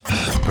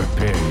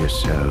Prepare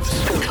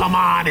yourselves. Come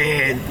on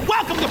in.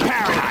 Welcome to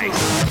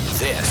paradise.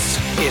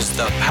 This is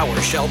the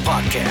PowerShell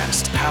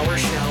Podcast.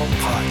 PowerShell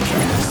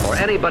Podcast. For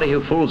anybody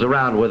who fools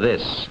around with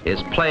this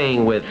is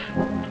playing with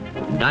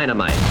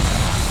dynamite.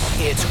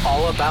 It's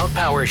all about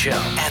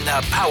PowerShell and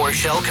the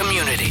PowerShell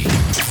community.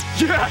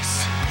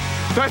 Yes!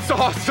 That's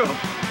awesome!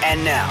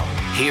 And now,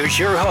 here's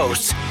your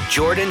hosts,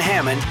 Jordan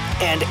Hammond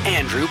and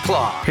Andrew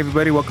Plough. Hey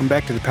everybody, welcome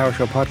back to the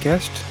PowerShell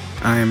Podcast.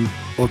 I'm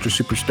Ultra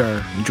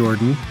Superstar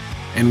Jordan,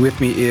 and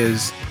with me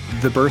is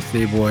the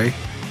birthday boy,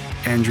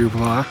 Andrew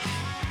Plough.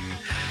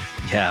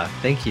 Yeah,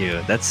 thank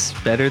you. That's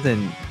better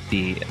than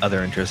the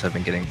other intros I've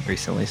been getting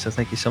recently, so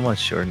thank you so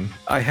much, Jordan.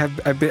 I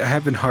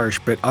have been harsh,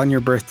 but on your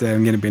birthday,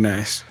 I'm going to be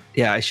nice.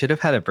 Yeah, I should have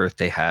had a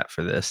birthday hat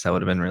for this. That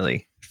would have been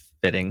really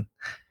fitting.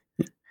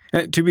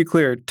 To be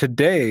clear,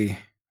 today,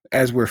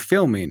 as we're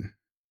filming,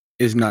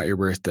 is not your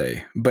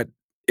birthday. But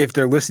if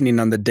they're listening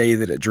on the day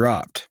that it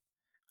dropped,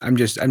 I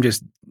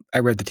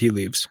read the tea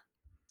leaves.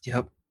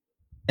 Yep.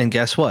 And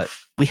guess what?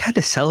 We had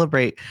to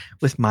celebrate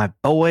with my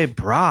boy,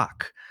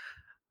 Brock.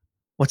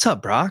 What's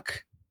up,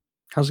 Brock?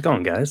 How's it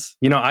going, guys?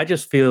 You know, I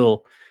just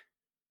feel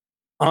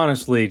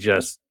honestly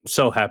just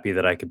so happy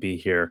that I could be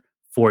here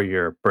for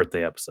your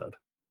birthday episode.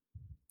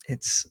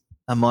 It's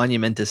a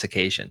monumentous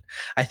occasion.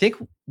 I think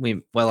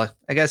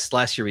I guess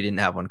last year we didn't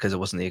have one because it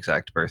wasn't the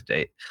exact birth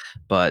date,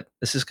 but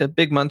this is a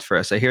big month for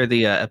us. I hear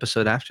the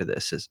episode after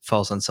this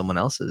falls on someone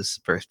else's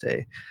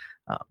birthday.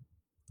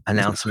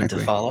 Announcement to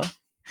follow.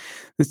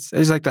 I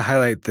just like to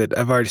highlight that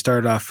I've already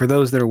started off. For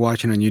those that are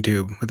watching on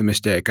YouTube with a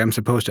mistake, I'm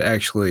supposed to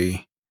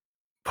actually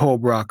pull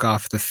Brock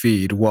off the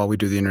feed while we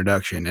do the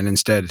introduction. And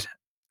instead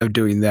of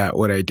doing that,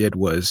 what I did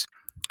was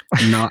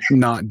not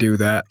do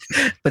that.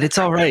 But it's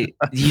all right.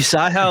 You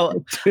saw how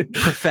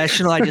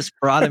professional I just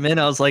brought him in.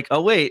 I was like,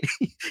 oh wait,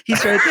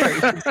 he's right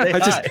there.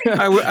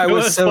 I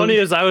was What's funny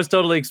is I was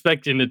totally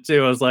expecting it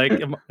too. I was like,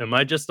 am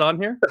I just on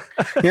here?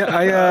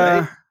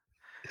 Yeah,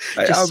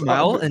 I'll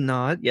smile and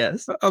nod.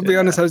 Yes. I'll be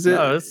honest. I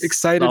was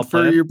excited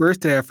for your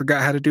birthday. I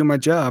forgot how to do my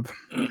job.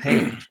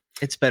 Hey,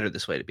 it's better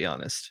this way, to be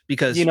honest,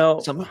 because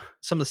some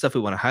of the stuff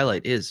we want to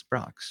highlight is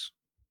Brock's.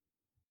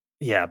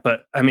 Yeah,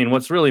 but I mean,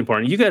 what's really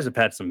important, you guys have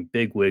had some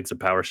big wigs of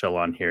PowerShell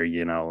on here,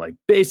 you know, like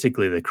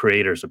basically the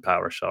creators of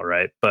PowerShell,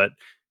 right? But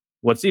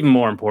what's even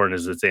more important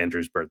is it's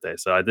Andrew's birthday.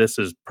 So this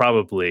is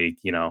probably,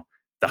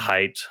 the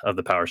height of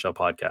the PowerShell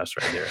podcast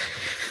right here.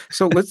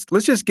 So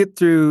let's just get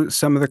through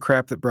some of the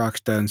crap that Brock's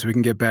done so we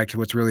can get back to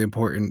what's really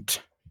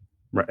important.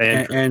 Right,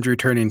 Andrew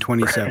turning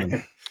 27.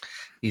 Right.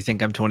 You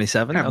think I'm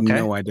 27? I have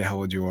no idea how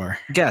old you are.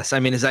 Guess. I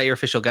mean, is that your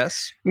official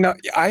guess? No,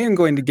 I am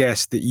going to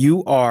guess that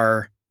you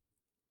are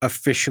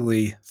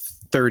officially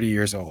 30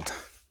 years old.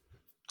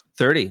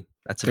 30.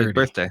 That's a 30. big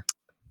birthday.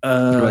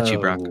 What about you,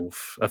 Brock?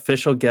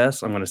 Official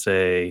guess, I'm going to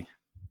say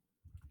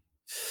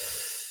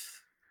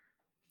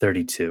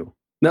 32.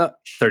 No,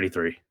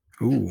 33.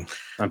 Ooh.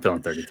 I'm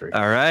feeling 33.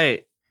 All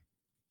right.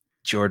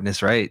 Jordan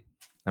is right.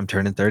 I'm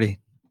turning 30.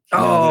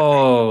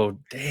 Oh,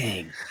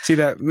 dang. See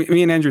that?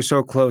 Me and Andrew are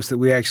so close that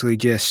we actually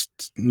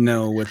just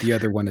know what the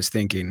other one is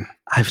thinking.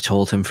 I've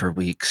told him for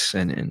weeks,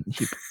 and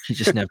he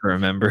just never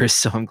remembers,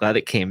 so I'm glad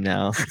it came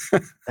now.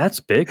 That's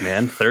big,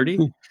 man.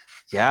 30?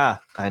 Yeah,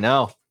 I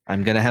know.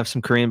 I'm going to have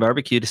some Korean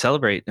barbecue to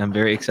celebrate. I'm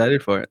very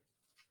excited for it.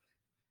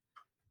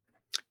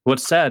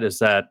 What's sad is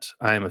that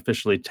I am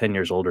officially 10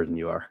 years older than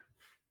you are.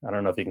 I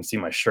don't know if you can see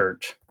my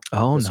shirt.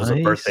 Oh, this nice. This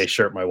is a birthday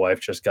shirt my wife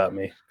just got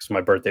me because my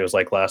birthday was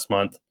like last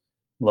month.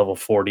 Level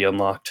 40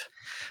 unlocked.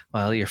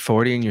 Well, you're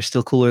 40 and you're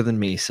still cooler than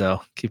me,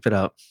 so keep it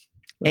up.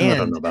 And I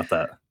don't know about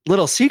that.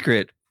 Little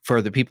secret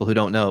for the people who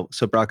don't know.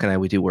 So Brock and I,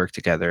 we do work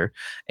together.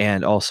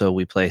 And also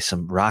we play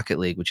some Rocket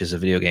League, which is a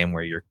video game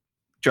where you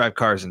drive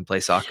cars and play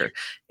soccer.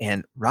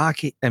 And Brock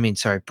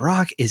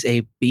is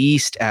a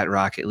beast at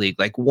Rocket League,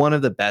 like one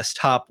of the best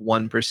top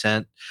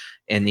 1%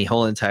 in the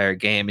whole entire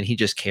game. And he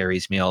just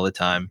carries me all the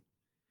time.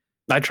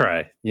 I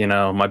try,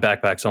 my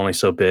backpack's only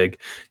so big.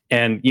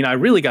 And, I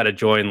really got to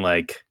join,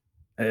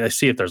 I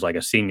see if there's like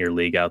a senior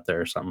league out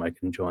there or something I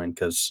can join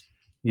because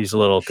he's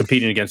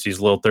competing against these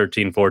little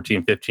 13,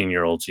 14,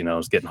 15-year-olds,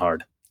 is getting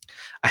hard.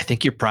 I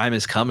think your prime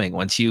is coming.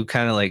 Once you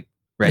kind of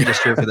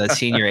register for that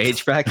senior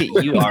age bracket,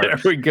 you are. There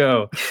we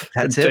go.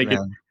 That's it,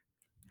 man.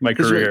 My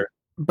career.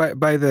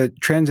 By the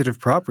transitive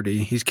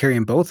property, he's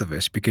carrying both of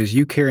us because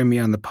you carry me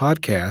on the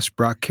podcast.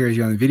 Brock carries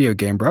you on the video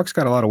game. Brock's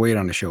got a lot of weight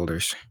on his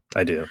shoulders.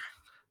 I do.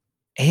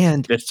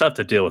 And it's tough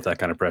to deal with that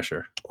kind of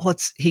pressure. Well,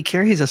 he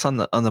carries us on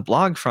the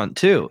blog front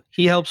too.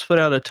 He helps put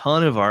out a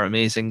ton of our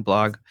amazing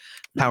blog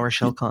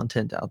PowerShell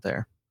content out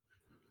there.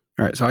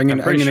 All right, so I'm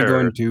gonna go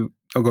into.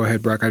 Oh, go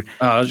ahead, Brock.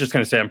 I was just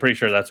gonna say I'm pretty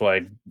sure that's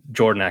why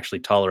Jordan actually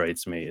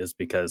tolerates me is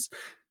because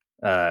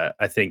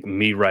I think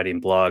me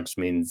writing blogs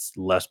means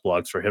less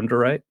blogs for him to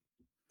write.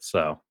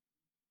 So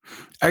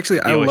actually,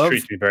 he always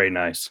treats me very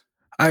nice.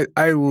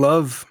 I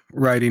love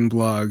writing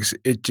blogs.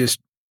 It just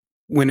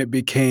when it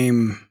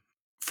became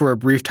for a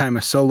brief time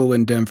a solo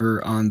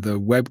endeavor on the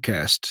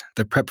webcast,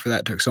 the prep for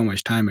that took so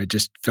much time, it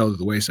just fell to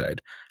the wayside.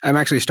 I'm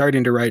actually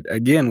starting to write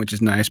again, which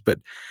is nice, but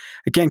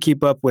I can't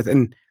keep up with,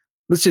 and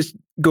let's just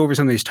go over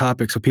some of these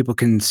topics so people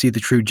can see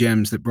the true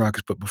gems that Brock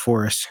has put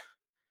before us.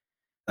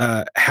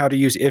 How to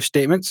use if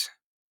statements.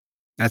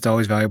 That's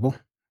always valuable.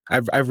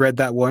 I've read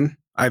that one.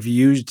 I've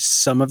used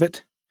some of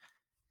it.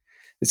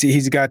 Let's see,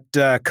 he's got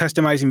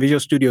customizing Visual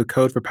Studio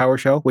Code for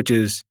PowerShell, which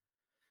is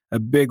a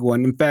big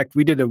one. In fact,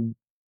 we did a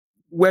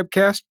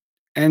webcast,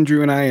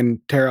 Andrew and I and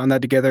Tara, on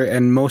that together,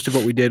 and most of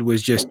what we did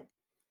was just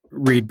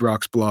read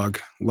Brock's blog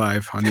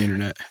live on the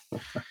internet.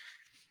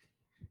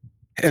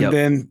 And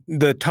then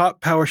the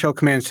top PowerShell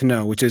commands to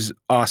know, which is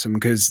awesome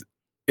because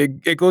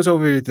it goes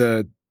over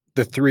the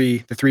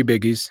three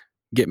biggies: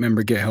 get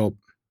member, get help,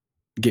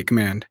 get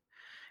command.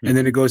 And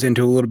then it goes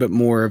into a little bit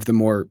more of the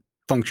more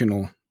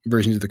functional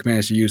versions of the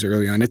commands to use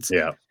early on.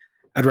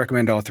 I'd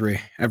recommend all three.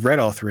 I've read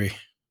all three.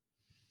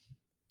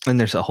 And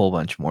there's a whole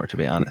bunch more, to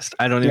be honest.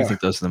 I don't even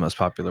think those are the most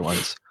popular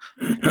ones.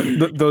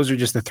 Those are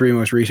just the three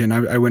most recent.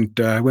 I went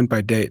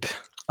by date.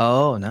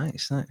 Oh,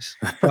 nice.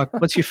 Brock,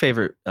 what's your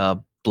favorite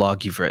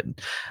blog you've written?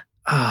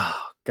 Oh,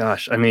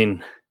 gosh. I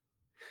mean,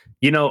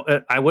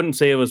 I wouldn't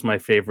say it was my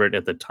favorite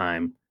at the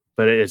time,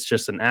 but it's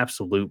just an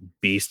absolute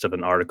beast of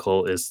an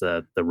article is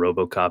the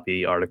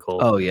RoboCopy article.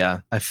 Oh,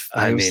 yeah.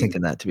 I was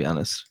thinking that, to be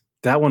honest.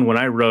 That one, when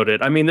I wrote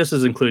it, I mean, this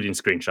is including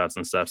screenshots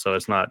and stuff, so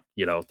it's not,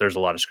 there's a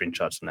lot of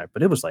screenshots in there,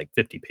 but it was like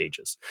 50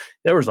 pages.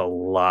 There was a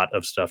lot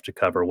of stuff to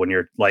cover when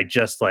you're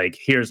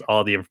here's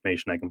all the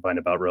information I can find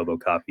about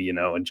RoboCopy,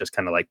 and just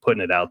kind of like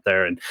putting it out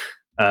there. And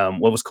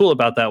what was cool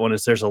about that one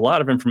is there's a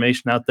lot of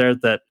information out there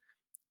that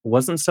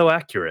wasn't so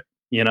accurate,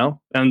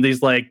 and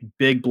these like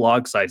big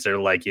blog sites are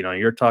like,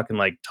 you're talking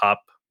like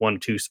top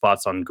 1-2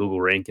 spots on Google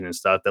ranking and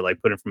stuff that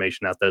like put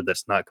information out there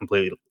that's not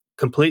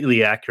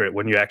completely accurate.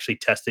 When you actually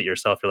test it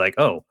yourself, you're like,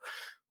 oh,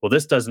 well,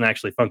 this doesn't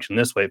actually function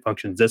this way. It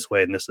functions this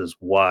way, and this is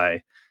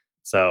why.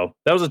 So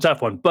that was a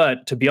tough one.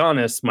 But to be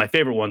honest, my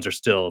favorite ones are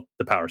still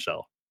the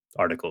PowerShell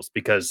articles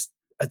because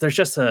there's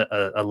just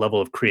a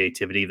level of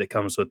creativity that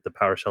comes with the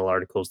PowerShell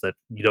articles that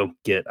you don't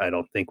get, I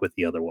don't think, with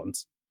the other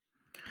ones.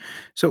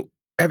 So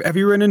have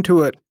you run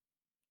into it?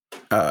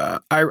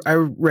 I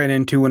ran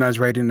into when I was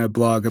writing a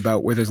blog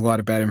about where there's a lot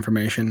of bad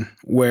information,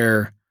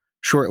 where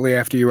shortly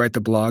after you write the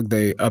blog,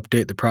 they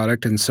update the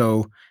product. And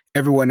so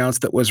everyone else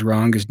that was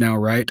wrong is now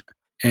right.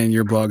 And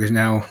your blog is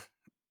now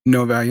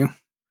no value.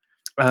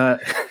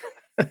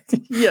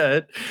 Yeah,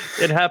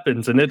 it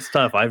happens. And it's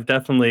tough. I've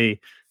definitely,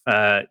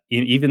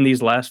 even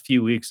these last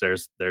few weeks,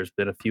 there's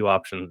been a few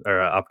options or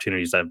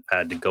opportunities I've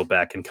had to go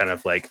back and kind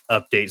of like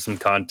update some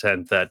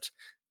content that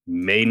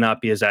may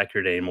not be as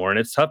accurate anymore. And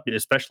it's tough,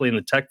 especially in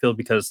the tech field,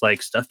 because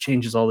like stuff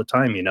changes all the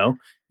time.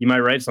 You might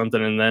write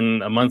something and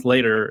then a month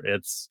later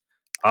it's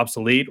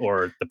obsolete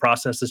or the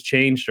process has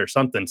changed or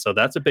something. So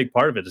that's a big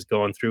part of it, is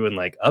going through and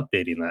like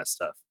updating that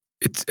stuff.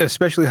 It's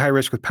especially high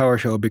risk with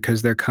PowerShell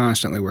because they're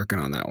constantly working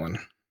on that one.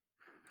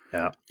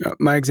 Yeah.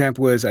 My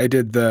example is I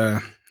did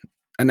an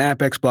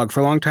AppX blog. For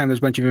a long time, there's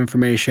a bunch of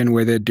information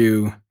where they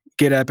do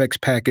get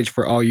AppX package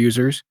for all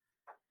users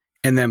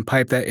and then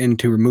pipe that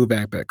into remove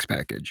AppX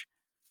package.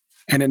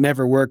 And it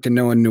never worked and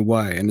no one knew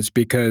why. And it's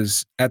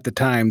because at the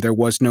time, there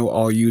was no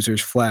all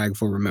users flag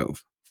for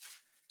remove.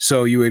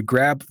 So you would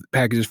grab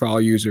packages for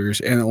all users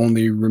and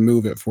only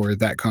remove it for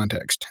that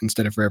context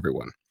instead of for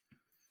everyone.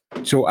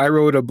 So I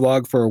wrote a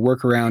blog for a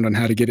workaround on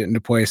how to get it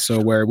into place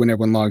so where when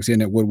everyone logs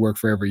in, it would work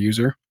for every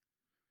user.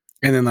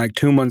 And then like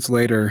 2 months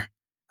later,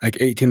 like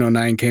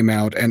 1809 came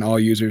out and all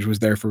users was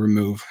there for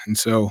remove. And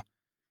so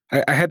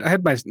I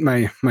had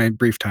my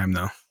brief time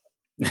though.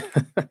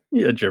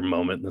 You had your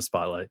moment in the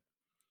spotlight.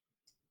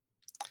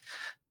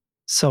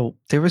 So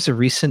there was a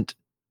recent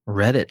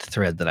Reddit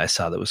thread that I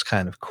saw that was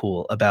kind of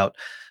cool about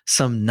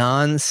some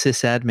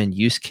non-sysadmin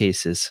use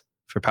cases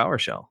for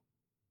PowerShell.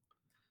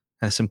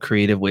 Has some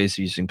creative ways of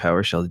using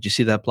PowerShell. Did you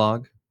see that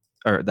blog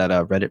or that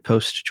Reddit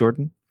post,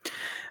 Jordan?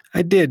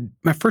 I did.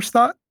 My first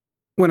thought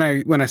when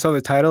I saw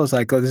the title was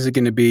like, oh, this is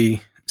going to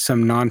be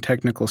some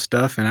non-technical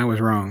stuff, and I was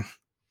wrong.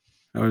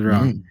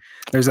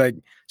 There's like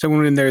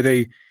someone in there,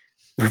 they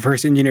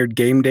reverse engineered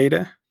game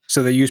data.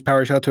 So they use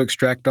PowerShell to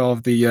extract all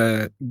of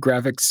the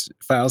graphics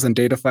files and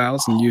data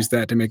files and use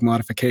that to make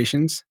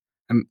modifications.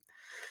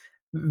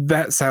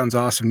 That sounds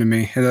awesome to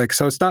me. And like,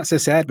 so it's not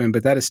sysadmin,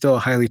 but that is still a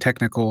highly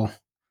technical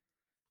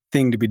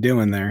thing to be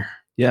doing there.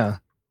 Yeah.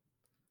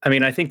 I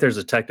mean, I think there's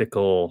a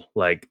technical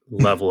like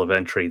level of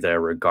entry there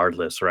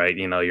regardless, right?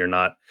 You're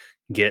not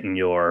getting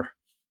your,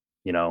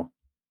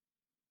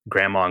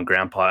 grandma and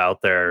grandpa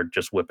out there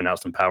just whipping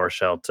out some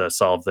PowerShell to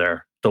solve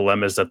their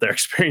dilemmas that they're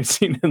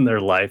experiencing in their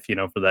life,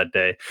 for that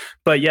day.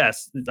 But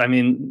yes, I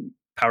mean,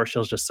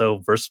 PowerShell is just so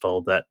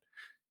versatile that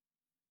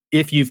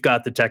if you've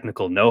got the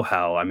technical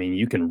know-how, I mean,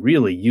 you can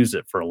really use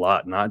it for a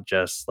lot, not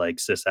just like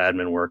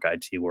sysadmin work,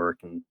 IT work,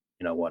 and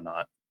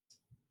whatnot.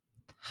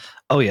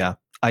 Oh yeah.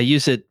 I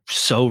use it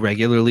so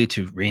regularly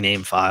to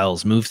rename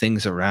files, move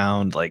things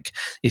around. Like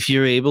if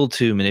you're able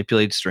to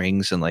manipulate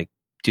strings and like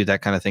do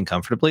that kind of thing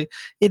comfortably,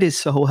 it is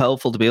so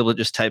helpful to be able to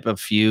just type a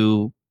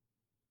few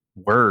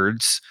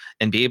words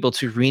and be able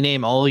to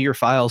rename all your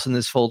files in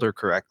this folder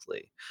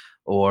correctly,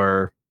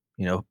 or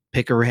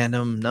pick a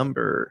random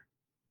number.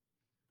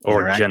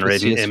 Or interact with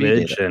generate an CSV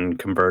image data. and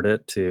convert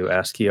it to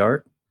ASCII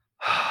art.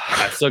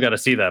 I still got to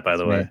see that, by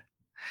the way.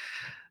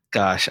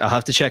 Gosh, I'll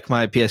have to check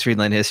my PS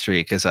Readline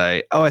history because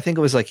I think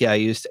it was like, I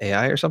used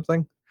AI or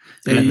something.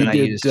 Yeah, And you then I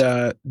did used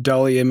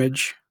Dolly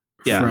Image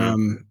Yeah.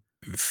 from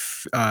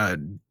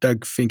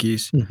Doug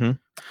Finke's, Mhm.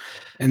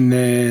 and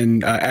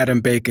then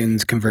Adam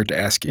Bacon's Convert to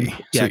ASCII.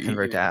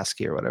 Convert to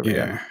ASCII or whatever.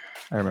 Yeah.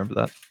 I remember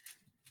that.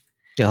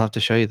 Yeah, I'll have to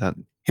show you that.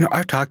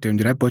 I've talked to him.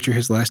 Did I butcher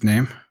his last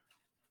name?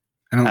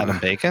 I don't Adam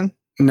Bacon?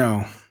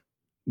 No,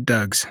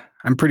 Doug's.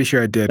 I'm pretty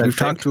sure I did. Doug We've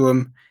talked Fink? to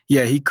him.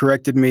 Yeah, he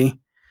corrected me.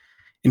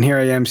 And here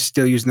I am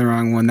still using the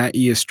wrong one. That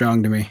E is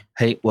strong to me.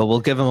 Hey, well, we'll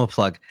give him a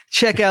plug.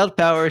 Check out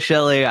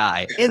PowerShell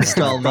AI.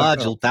 Install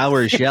module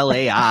PowerShell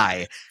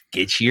AI.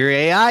 Get your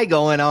AI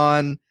going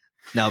on.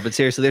 No, but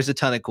seriously, there's a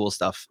ton of cool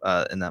stuff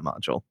in that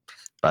module.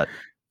 But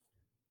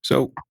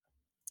So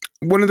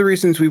one of the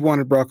reasons we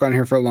wanted Brock on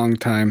here for a long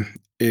time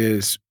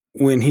is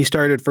when he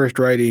started first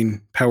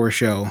writing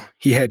PowerShell,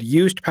 he had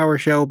used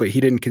PowerShell, but he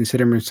didn't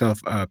consider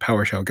himself a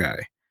PowerShell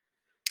guy.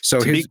 So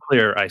to be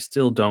clear, I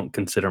still don't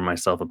consider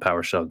myself a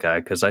PowerShell guy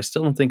because I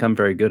still don't think I'm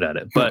very good at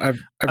it. But I've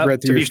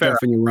read through your stuff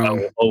and you're I wrong.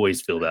 will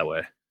always feel that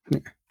way.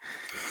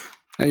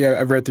 Yeah,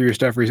 I've read through your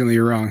stuff recently.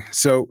 You're wrong.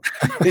 So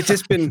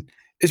it's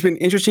been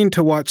interesting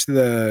to watch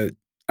the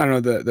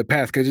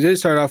path, because it did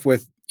start off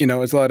with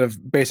it's a lot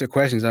of basic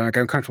questions. I'm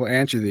comfortable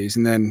answering these,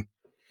 and then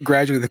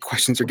gradually the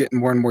questions are getting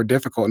more and more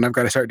difficult, and I've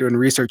got to start doing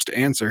research to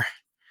answer.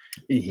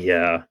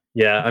 Yeah.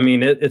 I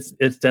mean, it's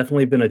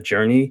definitely been a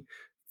journey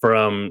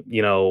from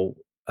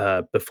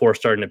before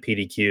starting at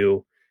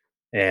PDQ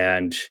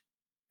and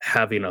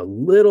having a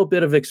little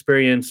bit of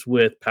experience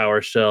with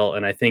PowerShell.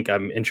 And I think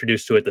I'm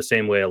introduced to it the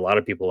same way a lot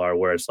of people are,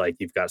 where it's like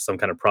you've got some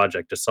kind of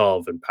project to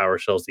solve and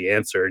PowerShell's the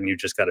answer and you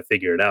just got to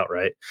figure it out,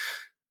 right?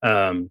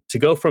 To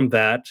go from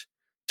that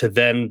to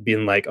then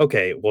being like,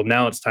 okay, well,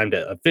 now it's time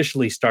to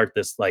officially start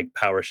this like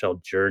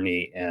PowerShell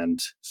journey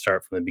and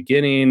start from the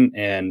beginning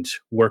and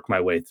work my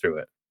way through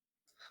it.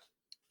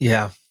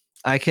 yeah,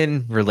 I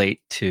can relate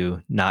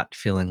to not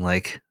feeling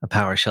like a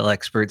PowerShell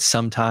expert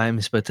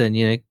sometimes, but then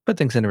put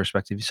things into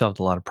perspective. You solved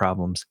a lot of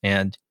problems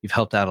and you've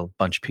helped out a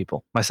bunch of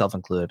people, myself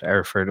included. I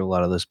refer to a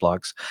lot of those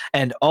blogs.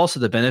 And also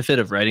the benefit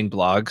of writing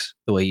blogs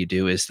the way you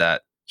do is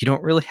that you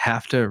don't really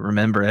have to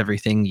remember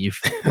everything you've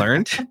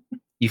learned.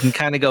 You can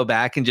kind of go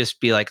back and just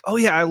be like, oh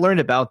yeah, I learned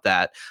about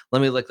that.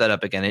 Let me look that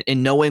up again.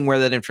 And knowing where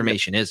that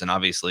information is, and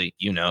obviously,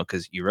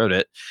 because you wrote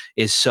it,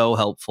 is so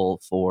helpful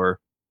for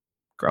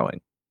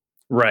growing.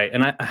 Right.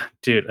 And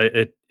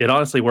it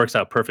honestly works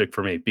out perfect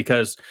for me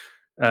because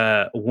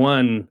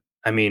one,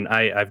 I mean,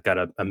 I've got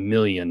a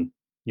million,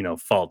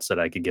 faults that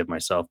I could give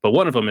myself, but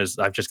one of them is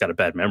I've just got a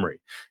bad memory.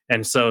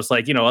 And so it's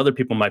like, other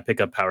people might pick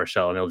up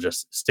PowerShell and it'll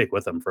just stick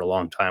with them for a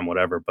long time,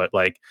 whatever. But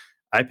like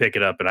I pick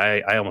it up and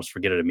I almost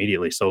forget it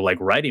immediately. So like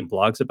writing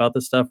blogs about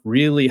this stuff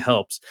really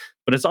helps,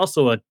 but it's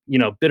also a,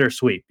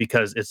 bittersweet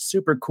because it's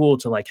super cool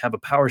to like have a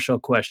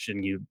PowerShell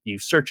question. You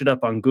search it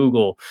up on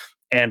Google,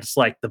 and it's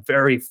like the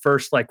very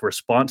first like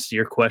response to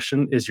your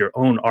question is your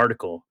own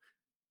article.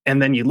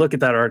 And then you look at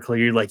that article,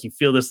 you're like, you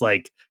feel this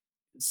like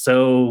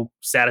so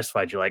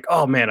satisfied. You're like,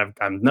 oh man,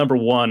 I'm number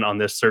one on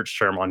this search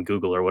term on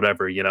Google or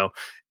whatever,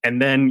 And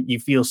then you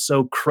feel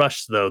so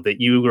crushed though that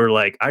you were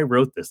like, I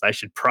wrote this. I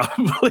should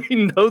probably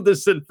know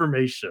this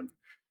information.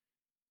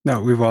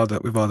 No, we've all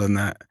done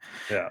that.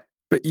 Yeah.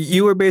 But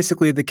you were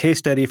basically the case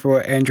study for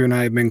what Andrew and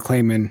I have been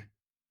claiming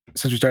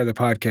since we started the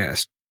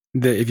podcast.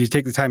 That if you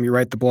take the time, you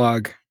write the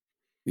blog,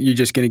 you're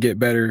just going to get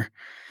better.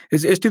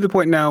 It's to the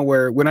point now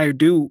where when I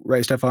do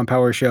write stuff on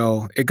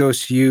PowerShell, it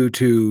goes to you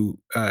to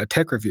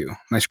tech review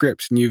my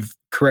scripts, and you've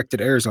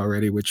corrected errors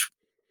already, which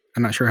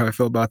I'm not sure how I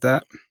feel about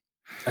that.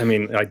 I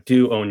mean, I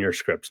do own your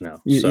scripts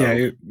now. So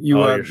all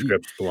your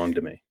scripts belong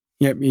to me.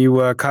 Yep,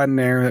 you caught an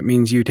error. That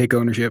means you take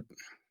ownership.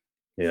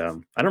 Yeah.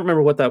 I don't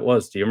remember what that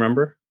was. Do you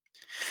remember?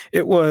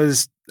 It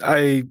was,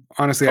 I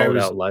honestly, Call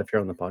it out live here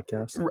on the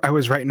podcast. I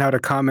was writing out a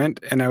comment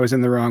and I was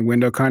in the wrong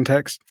window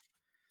context.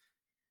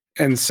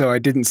 And so I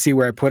didn't see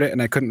where I put it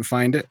and I couldn't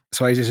find it.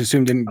 So I just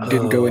assumed it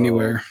didn't go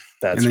anywhere.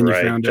 That's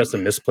right. Just a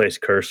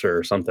misplaced cursor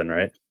or something,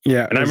 right?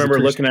 Yeah. And I remember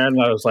looking at it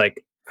and I was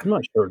like, I'm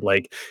not sure.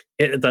 Like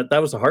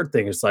that was a hard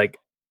thing. It's like,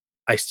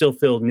 I still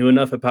feel new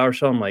enough at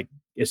PowerShell. I'm like,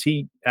 is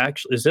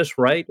this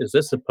right? Is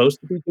this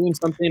supposed to be doing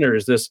something or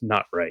is this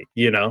not right?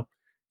 So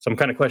I'm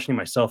kind of questioning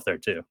myself there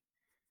too.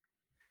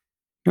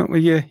 No, well,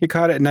 you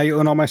caught it. And now you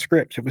own all my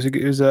scripts.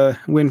 It was a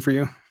win for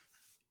you.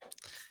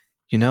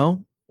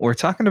 We're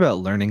talking about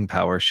learning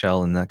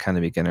PowerShell in that kind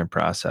of beginner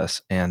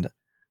process. And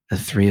the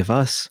three of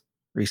us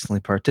recently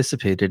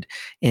participated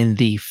in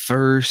the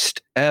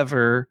first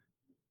ever,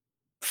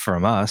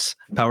 from us,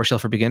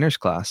 PowerShell for Beginners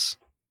class.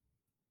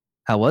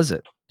 How was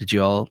it? Did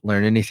you all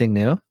learn anything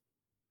new?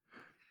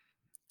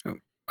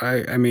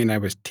 I mean, I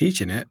was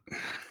teaching it.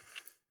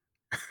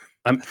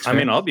 I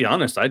mean, I'll be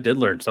honest. I did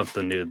learn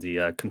something new.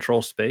 The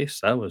control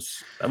space that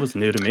was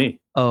new to me.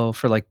 Oh,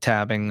 for like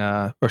tabbing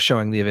or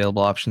showing the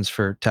available options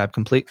for tab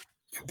complete.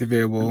 The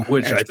available,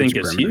 which I think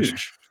is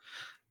huge.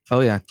 Oh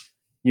yeah,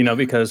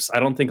 because I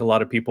don't think a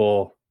lot of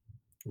people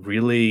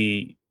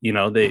really,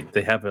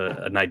 they have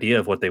an idea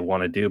of what they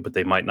want to do, but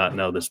they might not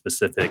know the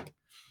specific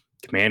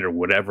command or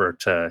whatever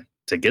to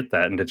get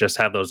that, and to just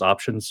have those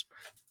options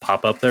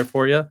pop up there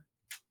for you.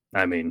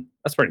 I mean,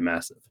 that's pretty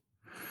massive.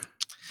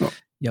 Well,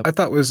 Yep. I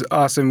thought it was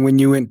awesome when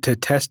you went to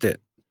test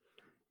it.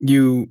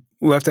 You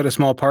left out a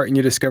small part and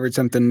you discovered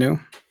something new.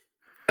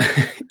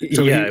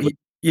 So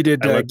you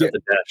did I left out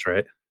the dash,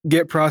 right?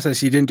 get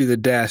process. You didn't do the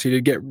dash. You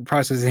did get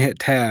process and hit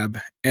tab,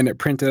 and it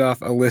printed off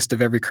a list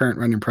of every current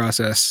running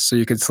process, so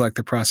you could select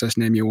the process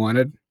name you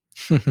wanted.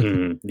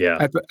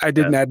 Yeah, I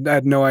didn't. I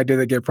had no idea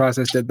that get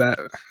process did that,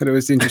 but it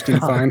was interesting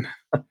to find.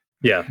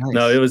 yeah. Nice.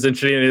 No, it was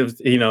interesting. It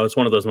was, it's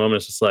one of those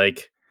moments. Just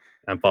like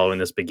I'm following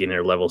this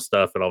beginner level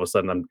stuff, and all of a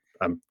sudden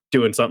I'm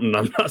doing something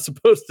I'm not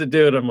supposed to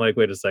do, and I'm like,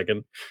 wait a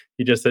second,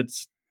 he just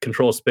hits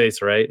control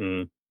space, right?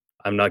 And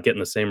I'm not getting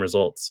the same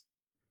results.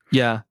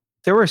 Yeah.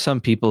 There were some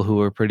people who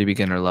were pretty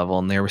beginner level,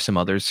 and there were some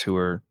others who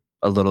were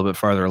a little bit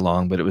farther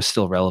along, but it was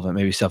still relevant.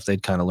 Maybe stuff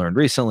they'd kind of learned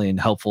recently and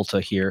helpful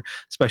to hear,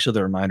 especially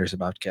the reminders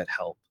about get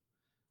help.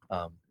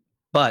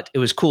 But it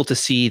was cool to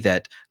see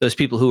that those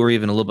people who were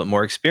even a little bit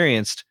more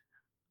experienced,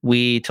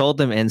 we told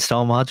them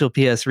install module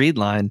PS read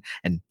line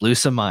and blew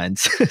some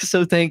minds.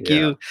 So thank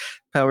you,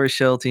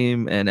 PowerShell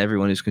team, and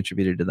everyone who's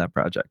contributed to that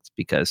project,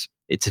 because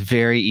it's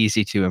very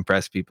easy to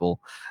impress people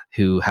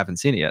who haven't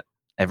seen it yet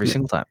every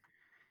single time.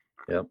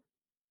 Yep.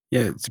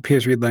 Yeah, it's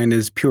PS read line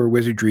is pure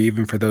wizardry,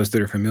 even for those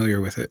that are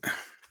familiar with it.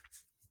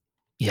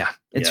 Yeah,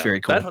 it's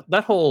very cool.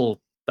 That whole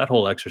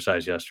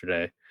exercise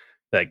yesterday,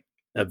 that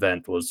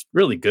event was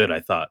really good. I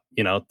thought,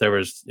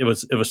 it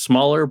was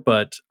smaller,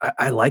 but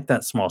I like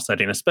that small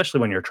setting,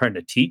 especially when you're trying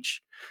to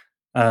teach.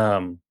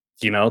 There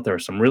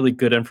was some really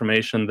good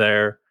information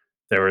there.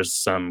 There was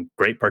some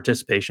great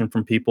participation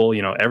from people.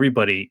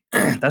 Everybody.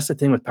 That's the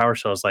thing with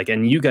PowerShell is like,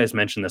 and you guys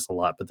mentioned this a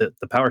lot, but the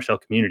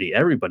PowerShell community,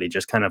 everybody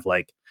just kind of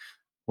like,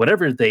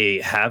 whatever they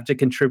have to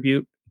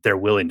contribute, they're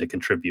willing to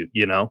contribute.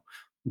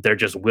 They're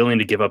just willing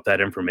to give up that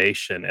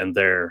information, and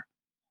they're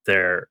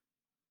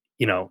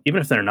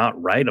even if they're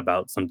not right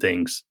about some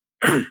things,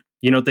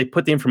 they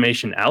put the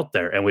information out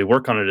there, and we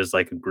work on it as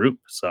like a group.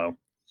 So,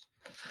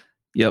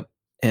 yep.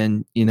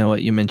 And you know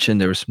what? You mentioned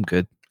there was some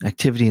good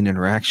activity and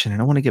interaction,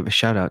 and I want to give a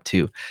shout out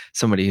to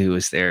somebody who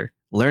was there,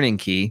 Learning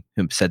Key,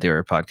 who said they were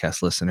a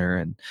podcast listener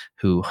and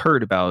who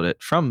heard about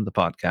it from the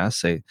podcast.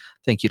 Say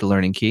thank you to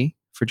Learning Key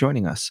for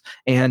joining us.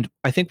 And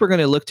I think we're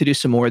going to look to do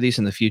some more of these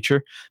in the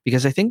future,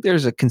 because I think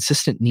there's a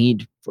consistent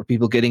need for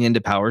people getting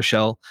into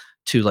PowerShell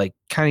to like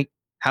kind of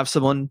have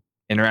someone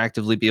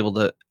interactively be able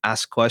to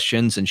ask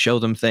questions and show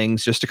them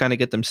things just to kind of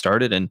get them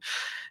started. And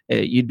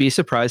you'd be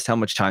surprised how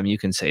much time you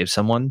can save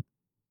someone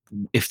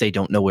if they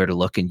don't know where to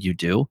look and you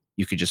do.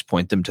 You could just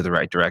point them to the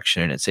right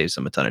direction and it saves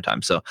them a ton of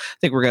time. So I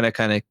think we're going to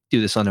kind of do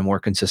this on a more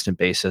consistent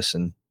basis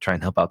and try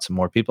and help out some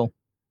more people.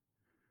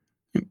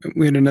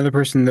 We had another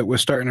person that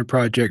was starting a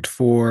project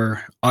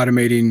for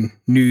automating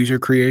new user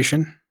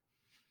creation.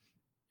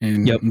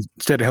 And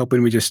instead of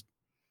helping, we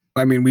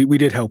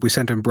did help. We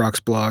sent him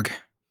Brock's blog.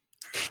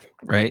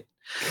 Right.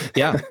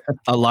 Yeah.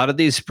 A lot of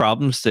these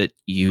problems that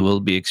you will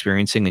be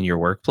experiencing in your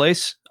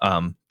workplace,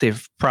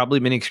 they've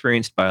probably been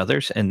experienced by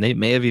others, and they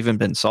may have even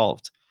been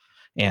solved.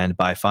 And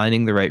by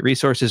finding the right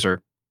resources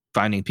or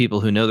finding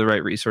people who know the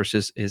right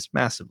resources is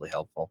massively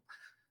helpful.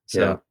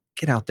 So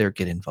get out there,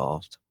 get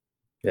involved.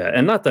 Yeah.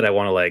 And not that I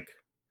want to like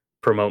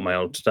promote my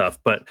own stuff,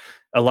 but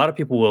a lot of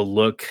people will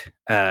look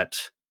at,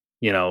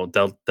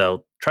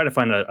 they'll try to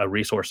find a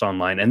resource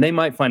online, and they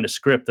might find a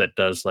script that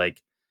does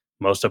like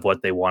most of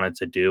what they wanted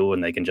to do,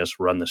 and they can just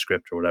run the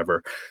script or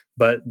whatever.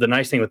 But the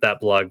nice thing with that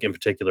blog in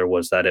particular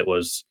was that it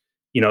was,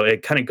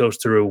 it kind of goes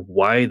through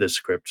why the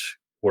script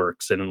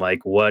works and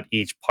like what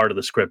each part of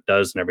the script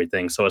does and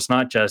everything. So it's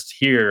not just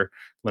here,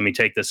 let me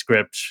take the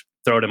script,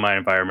 throw it in my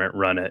environment,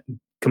 run it,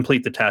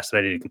 complete the task that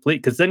I need to complete,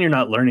 because then you're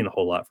not learning a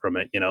whole lot from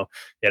it.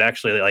 It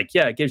actually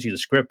it gives you the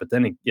script, but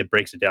then it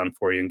breaks it down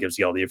for you and gives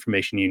you all the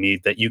information you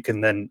need that you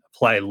can then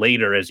apply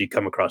later as you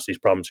come across these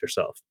problems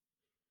yourself.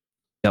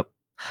 Yep.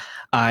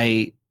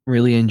 I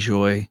really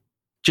enjoy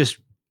just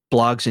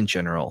blogs in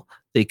general.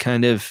 They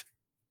kind of,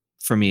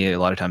 for me, a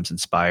lot of times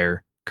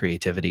inspire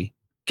creativity,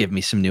 give me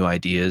some new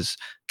ideas,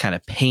 kind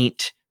of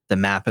paint the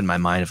map in my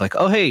mind of like,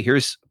 oh, hey,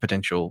 here's a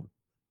potential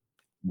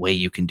way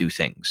you can do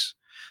things.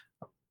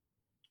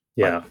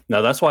 Yeah,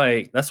 no, that's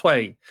why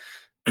I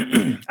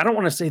don't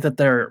want to say that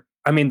they're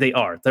my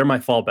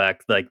fallback.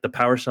 Like the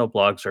PowerShell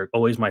blogs are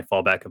always my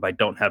fallback if I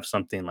don't have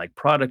something like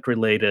product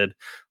related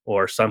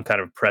or some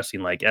kind of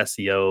pressing like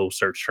SEO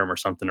search term or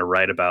something to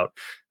write about.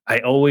 I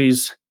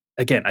always,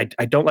 again,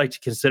 I don't like to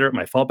consider it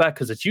my fallback,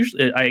 because it's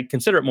usually, I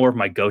consider it more of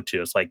my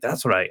go-to. It's like,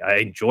 that's what I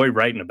enjoy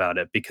writing about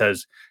it,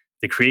 because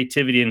the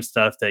creativity and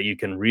stuff that you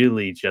can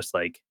really just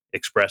like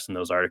express in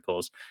those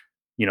articles,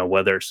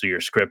 whether it's through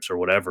your scripts or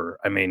whatever,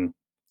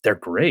 they're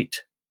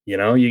great.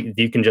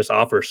 You can just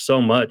offer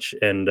so much,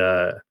 and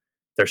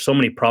there's so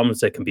many problems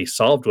that can be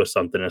solved with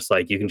something. It's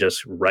like you can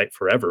just write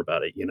forever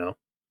about it.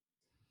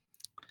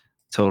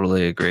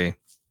 Totally agree.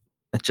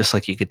 Just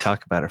like you could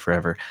talk about it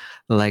forever,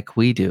 like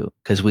we do,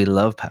 because we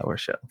love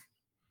PowerShell.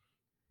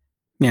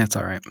 Yeah, it's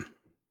all right.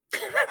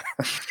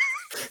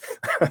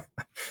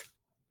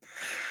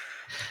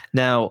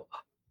 Now,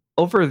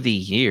 over the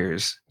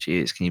years,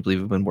 geez, can you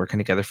believe we've been working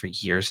together for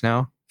years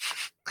now?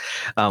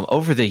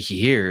 Over the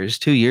years,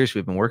 2 years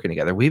we've been working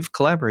together, we've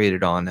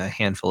collaborated on a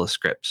handful of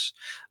scripts.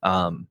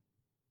 Some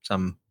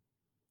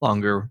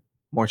longer,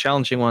 more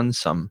challenging ones,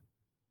 some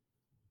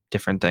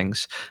different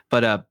things.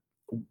 But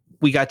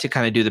we got to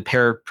kind of do the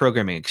pair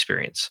programming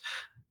experience.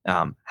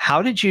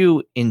 How did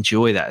you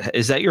enjoy that?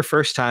 Is that your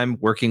first time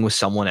working with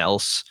someone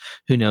else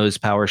who knows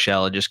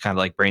PowerShell and just kind of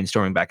like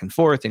brainstorming back and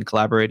forth and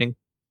collaborating?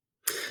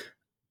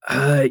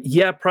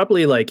 Yeah,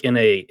 probably like in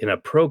a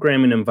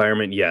programming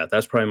environment. Yeah,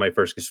 that's probably my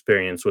first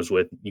experience was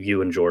with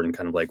you and Jordan,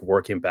 kind of like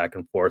working back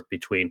and forth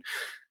between,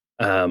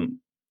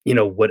 um,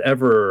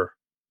 whatever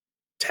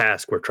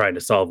task we're trying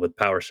to solve with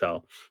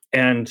PowerShell.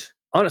 And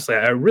honestly,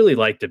 I really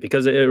liked it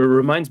because it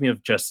reminds me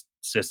of just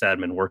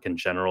sysadmin work in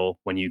general.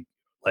 When you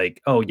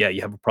like, oh yeah,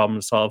 you have a problem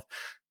to solve.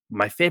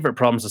 My favorite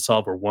problems to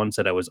solve were ones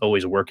that I was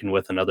always working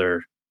with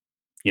another,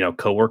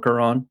 coworker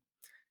on.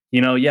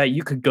 Yeah,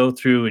 you could go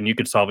through and you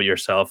could solve it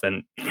yourself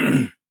and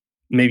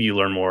maybe you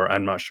learn more,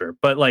 I'm not sure.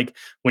 But like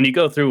when you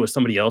go through with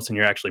somebody else and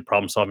you're actually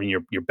problem solving,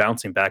 you're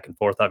bouncing back and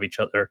forth off each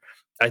other.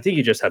 I think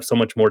you just have so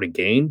much more to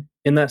gain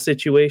in that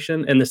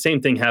situation. And the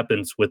same thing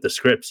happens with the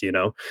scripts. You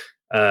know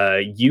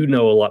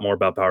a lot more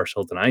about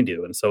PowerShell than I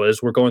do. And so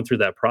as we're going through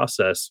that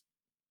process,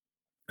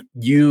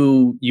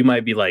 you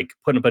might be like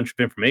putting a bunch of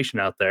information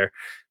out there,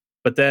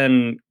 but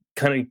then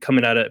kind of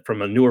coming at it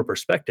from a newer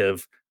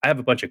perspective, I have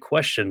a bunch of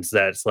questions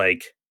that's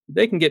like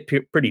they can get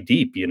pretty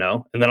deep.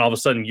 And then all of a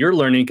sudden you're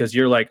learning because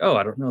you're like, oh,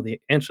 I don't know the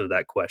answer to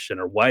that question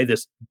or why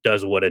this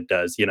does what it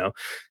does.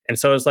 And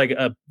so it's like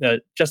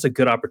just a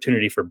good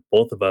opportunity for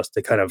both of us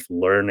to kind of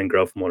learn and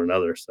grow from one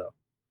another. So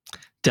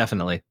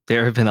Definitely.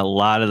 There have been a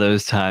lot of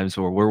those times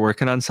where we're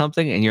working on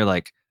something and you're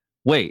like,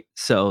 wait,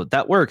 so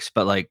that works,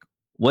 but like,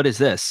 what is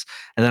this?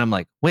 And then I'm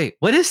like, wait,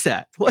 what is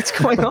that? What's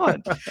going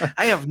on?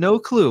 I have no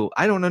clue.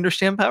 I don't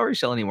understand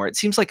PowerShell anymore. It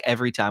seems like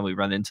every time we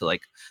run into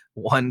like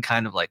one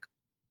kind of like,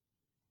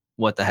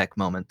 what the heck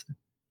moment.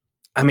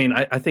 I mean,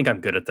 I think I'm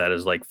good at that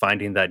is like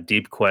finding that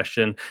deep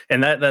question.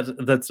 And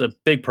that's a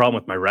big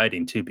problem with my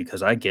writing too,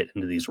 because I get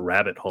into these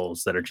rabbit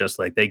holes that are just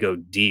like they go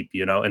deep.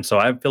 And so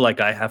I feel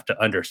like I have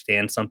to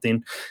understand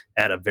something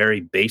at a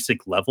very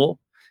basic level.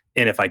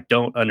 And if I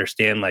don't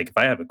understand, like if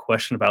I have a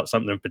question about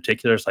something in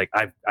particular, it's like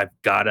I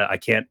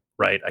can't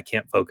write, I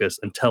can't focus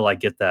until I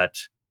get that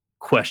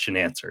question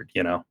answered.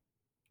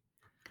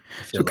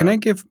 So can I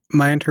give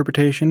my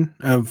interpretation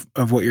of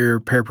what your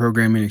pair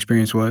programming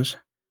experience was?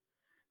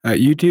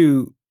 You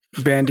two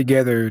band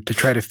together to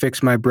try to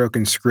fix my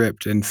broken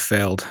script and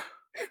failed.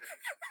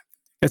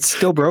 It's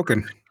still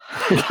broken.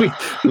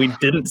 we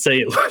didn't say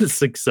it was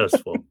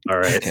successful. All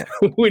right. Yeah.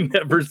 We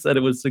never said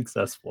it was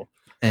successful.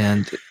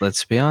 And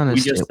let's be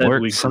honest, just it said we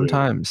works grew.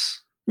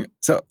 sometimes.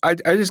 So I'm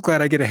just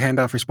glad I get a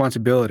handoff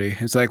responsibility.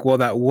 It's like, well,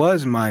 that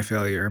was my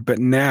failure, but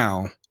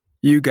now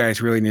you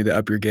guys really need to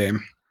up your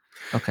game.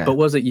 Okay. But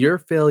was it your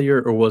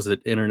failure or was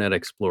it Internet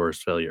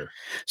Explorer's failure?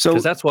 So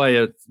Because that's why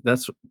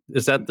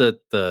is that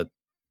the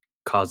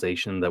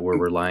causation that we're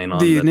relying on?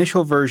 the that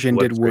initial version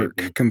did what's work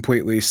breaking?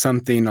 completely.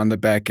 Something on the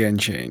back end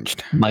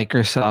changed.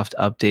 Microsoft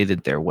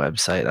updated their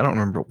website. I don't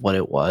remember what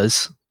it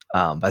was.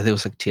 I think it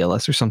was like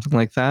TLS or something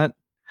like that.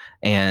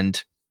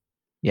 And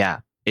yeah,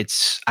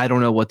 I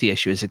don't know what the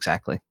issue is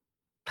exactly.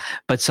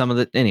 But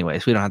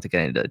anyways, we don't have to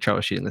get into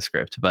troubleshooting the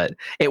script, but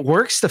it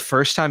works the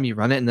first time you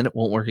run it and then it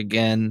won't work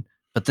again.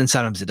 But then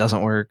sometimes it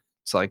doesn't work.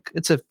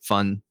 It's a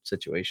fun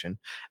situation,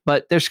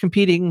 but there's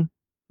competing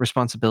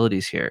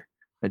responsibilities here,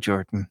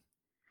 Jordan.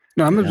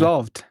 No, I'm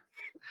absolved.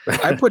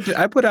 I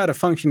put out a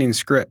functioning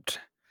script.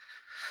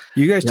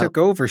 You guys took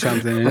over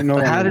something and it no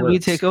longer How did we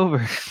works. take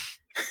over?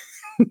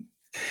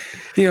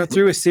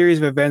 Through a series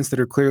of events that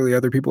are clearly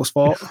other people's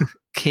fault.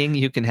 King,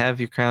 you can have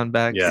your crown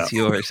back. Yeah. It's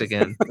yours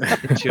again.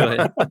 Enjoy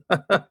it.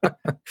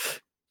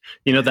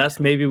 That's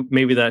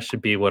maybe that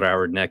should be what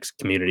our next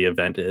community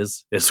event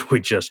is we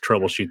just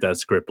troubleshoot that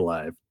script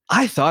live.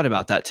 I thought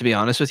about that, to be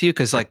honest with you,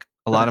 because like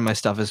a lot of my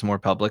stuff is more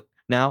public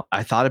now.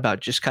 I thought about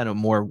just kind of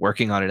more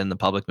working on it in the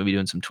public, maybe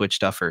doing some Twitch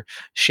stuff or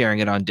sharing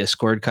it on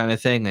Discord kind of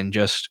thing. And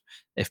just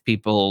if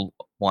people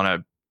want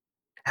to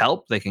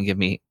help, they can give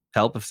me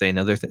help if they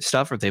know their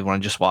stuff or if they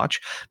want to just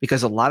watch.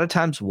 Because a lot of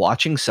times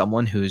watching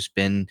someone who's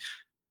been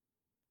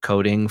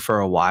coding for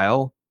a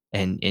while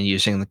and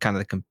using the kind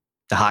of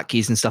the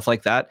hotkeys and stuff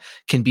like that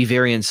can be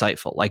very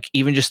insightful. Like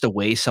even just the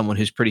way someone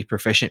who's pretty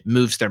proficient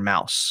moves their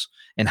mouse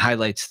and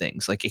highlights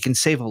things, like it can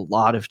save a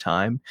lot of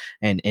time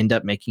and end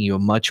up making you a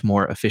much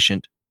more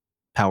efficient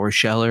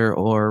PowerSheller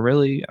or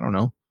really, I don't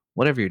know,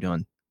 whatever you're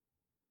doing.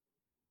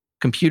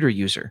 Computer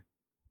user,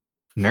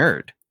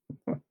 nerd,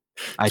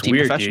 It's IT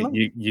weird. professional.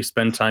 You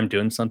spend time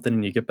doing something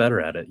and you get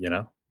better at it.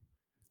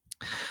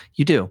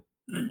 You do.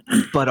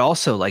 But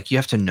also, like, you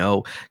have to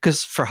know,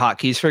 because for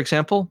hotkeys, for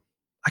example,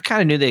 I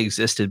kind of knew they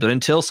existed, but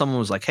until someone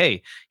was like,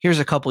 hey, here's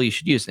a couple you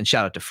should use, and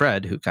shout out to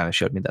Fred, who kind of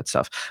showed me that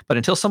stuff. But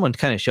until someone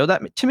kind of showed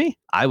that to me,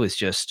 I was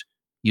just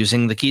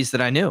using the keys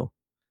that I knew.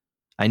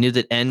 I knew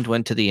that end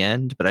went to the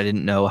end, but I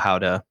didn't know how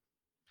to,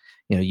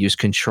 use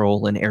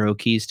control and arrow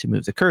keys to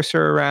move the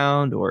cursor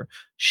around or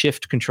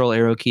shift control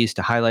arrow keys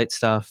to highlight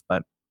stuff.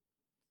 But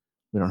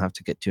we don't have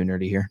to get too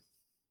nerdy here.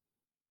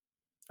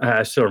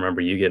 I still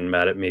remember you getting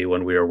mad at me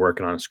when we were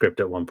working on a script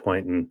at one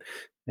point,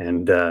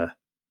 and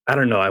I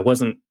don't know. I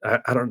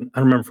don't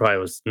remember if I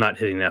was not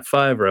hitting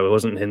F5 or I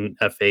wasn't hitting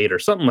F8 or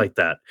something like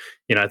that.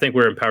 I think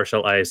we were in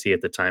PowerShell ISE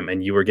at the time,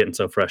 and you were getting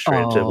so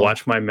frustrated to Oh.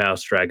 watch my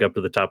mouse drag up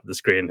to the top of the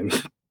screen and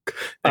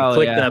Oh,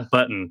 click yeah. that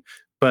button.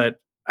 But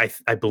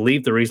I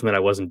believe the reason that I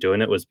wasn't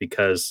doing it was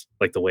because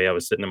like the way I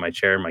was sitting in my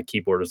chair, my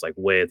keyboard was like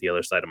way at the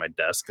other side of my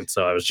desk, and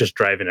so I was just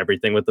driving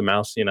everything with the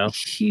mouse.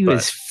 He But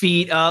was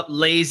feet up,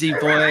 lazy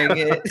boying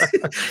it.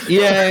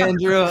 Yeah,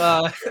 Andrew.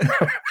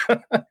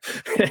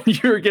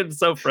 and you were getting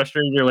so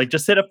frustrated. You're like,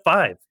 just hit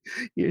F5.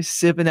 You're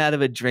sipping out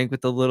of a drink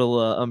with a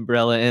little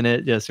umbrella in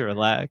it, just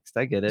relaxed.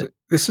 I get it.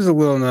 This is a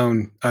little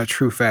known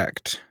true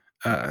fact.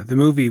 The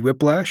movie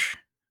Whiplash,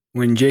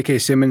 when J.K.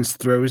 Simmons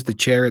throws the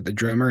chair at the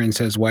drummer and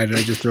says, "Why did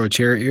I just throw a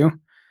chair at you?"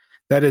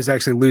 That is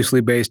actually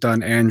loosely based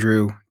on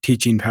Andrew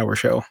teaching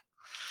PowerShell.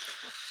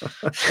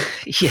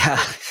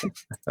 Yeah.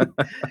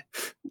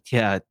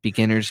 Yeah,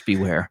 beginners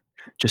beware.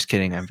 Just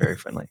kidding. I'm very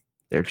friendly.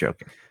 They're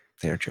joking.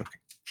 They're joking.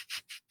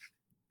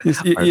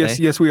 Yes, Are yes,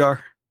 they? yes, we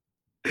are.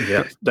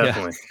 Yeah,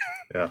 definitely.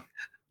 Yeah.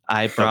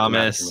 I Don't come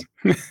at promise.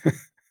 me.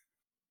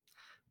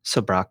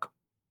 So, Brock,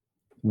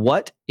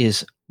 what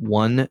is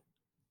one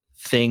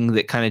thing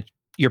that kind of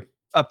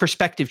a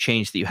perspective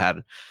change that you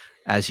had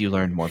as you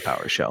learned more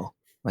PowerShell,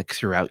 like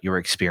throughout your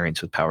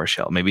experience with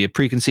PowerShell? Maybe a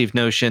preconceived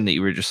notion that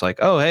you were just like,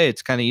 oh, hey,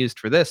 it's kind of used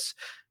for this,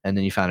 and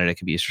then you found out it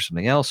could be used for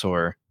something else,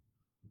 or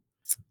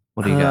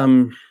what do you got?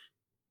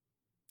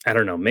 I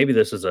don't know. Maybe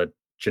this is a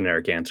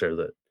generic answer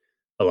that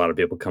a lot of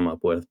people come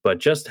up with, but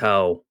just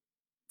how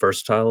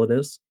versatile it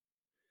is,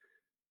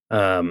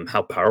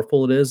 how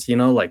powerful it is,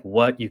 like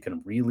what you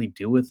can really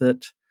do with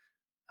it.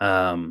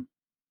 Um,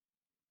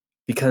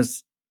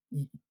 because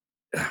y-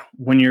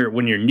 when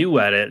you're new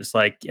at it, it's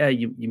like, yeah,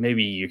 you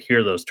maybe you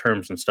hear those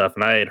terms and stuff,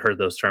 and I had heard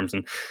those terms,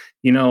 and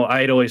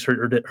I had always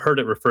heard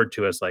it referred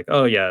to as like,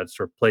 oh yeah, it's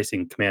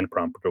replacing command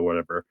prompt or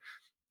whatever,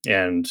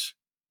 and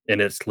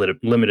it's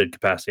limited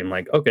capacity. I'm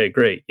like, okay,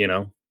 great,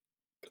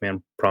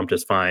 command prompt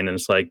is fine. And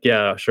it's like,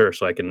 yeah, sure.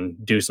 So I can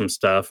do some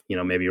stuff,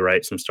 maybe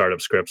write some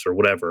startup scripts or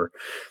whatever.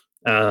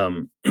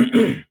 Um,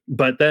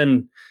 but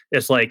then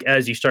it's like,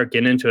 as you start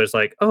getting into it, it's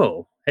like,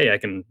 oh, hey, I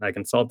can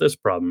solve this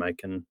problem.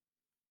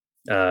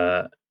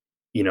 Uh,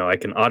 I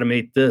can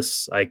automate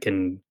this. I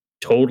can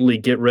totally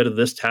get rid of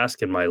this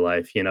task in my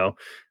life.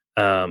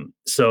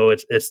 So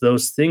it's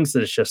those things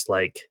that it's just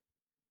like,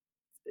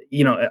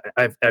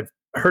 I've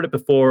heard it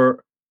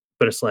before,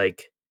 but it's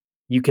like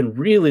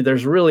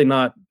there's really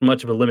not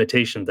much of a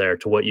limitation there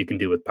to what you can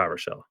do with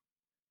PowerShell.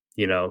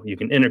 You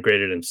can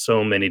integrate it in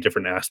so many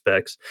different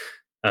aspects,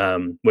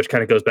 which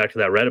kind of goes back to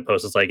that Reddit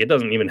post. It's like it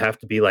doesn't even have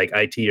to be like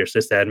IT or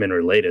sysadmin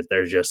related.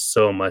 There's just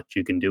so much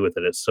you can do with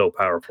it. It's so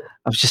powerful.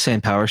 I was just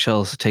saying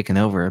PowerShell is taking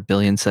over 1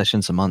 billion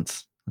sessions a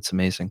month. That's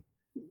amazing.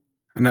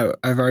 I know.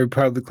 I've already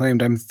proudly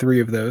claimed I'm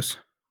 3 of those.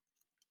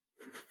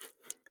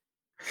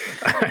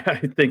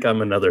 I think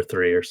I'm another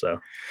 3 or so.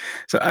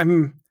 So I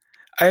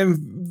am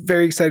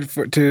very excited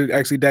to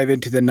actually dive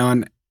into the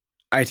non-IT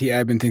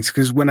admin things,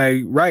 because when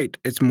I write,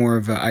 it's more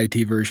of an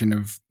IT version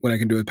of what I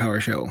can do with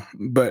PowerShell,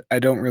 but I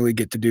don't really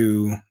get to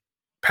do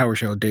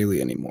PowerShell daily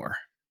anymore.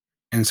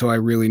 And so I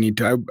really need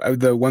to.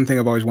 The one thing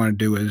I've always wanted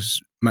to do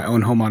is my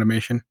own home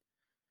automation.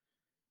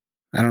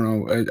 I don't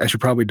know. I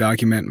should probably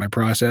document my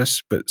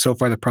process, but so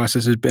far the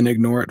process has been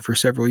ignore it for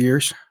several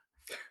years.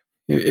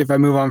 If I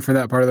move on from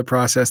that part of the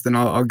process, then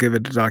I'll give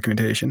it a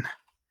documentation.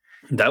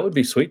 That would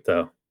be sweet,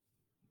 though.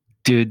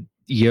 Dude,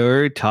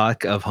 your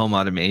talk of home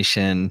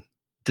automation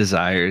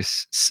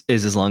desires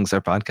is as long as our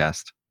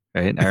podcast,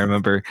 right? I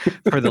remember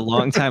for the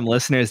longtime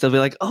listeners, they'll be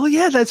like, oh,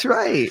 yeah, that's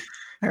right.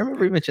 I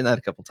remember you mentioned that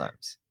a couple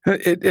times.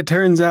 It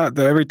turns out,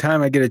 though, every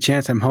time I get a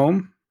chance I'm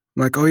home,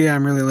 I'm like, oh, yeah,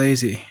 I'm really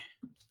lazy.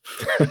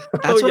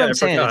 That's what I'm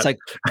saying. Forgot. It's like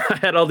I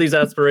had all these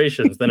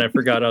aspirations, then I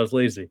forgot I was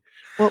lazy.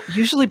 Well,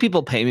 usually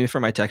people pay me for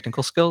my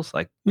technical skills,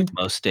 like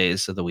most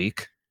days of the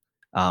week.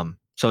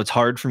 So it's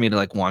hard for me to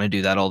like want to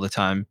do that all the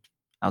time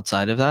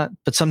outside of that.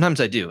 But sometimes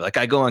I do. Like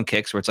I go on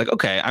kicks where it's like,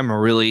 okay, I'm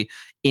really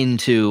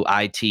into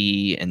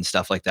IT and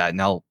stuff like that.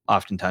 And I'll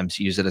oftentimes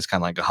use it as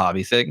kind of like a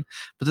hobby thing.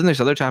 But then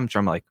there's other times where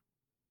I'm like,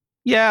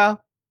 yeah,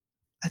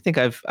 I think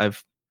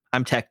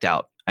I'm teched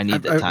out. I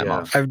need that time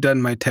off. I've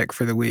done my tech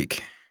for the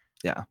week.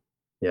 Yeah.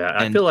 Yeah,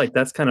 I feel like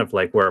that's kind of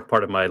like where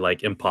part of my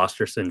like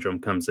imposter syndrome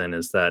comes in,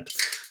 is that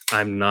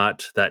I'm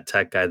not that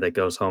tech guy that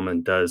goes home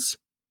and does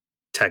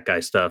tech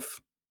guy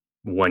stuff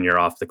when you're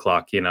off the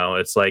clock.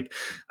 It's like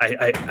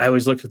I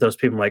always looked at those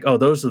people like, oh,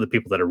 those are the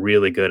people that are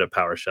really good at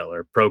PowerShell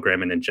or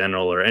programming in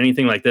general or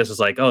anything like this. It's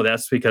like, oh,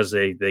 that's because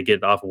they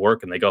get off of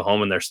work and they go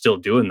home and they're still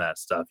doing that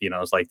stuff.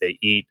 It's like they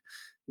eat,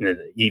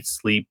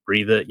 sleep,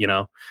 breathe it.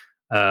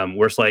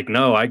 Where it's like,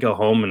 no, I go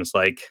home and it's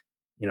like,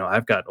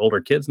 I've got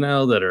older kids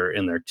now that are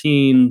in their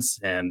teens,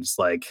 and it's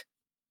like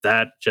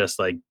that just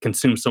like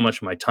consumes so much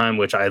of my time,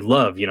 which I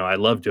love. I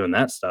love doing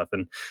that stuff,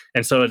 and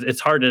so it's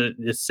hard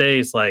to say.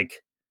 It's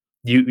like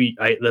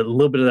a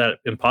little bit of that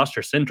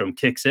imposter syndrome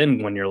kicks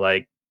in when you're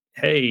like,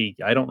 hey,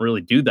 I don't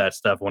really do that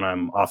stuff when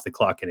I'm off the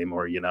clock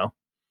anymore.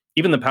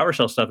 Even the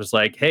PowerShell stuff is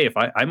like, hey, if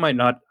I might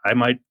not,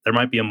 there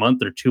might be a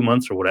month or 2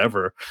 months or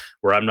whatever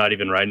where I'm not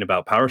even writing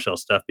about PowerShell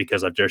stuff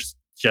because I've just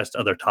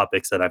other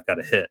topics that I've got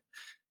to hit.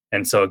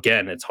 And so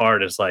again, it's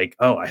hard. It's like,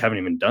 oh, I haven't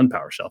even done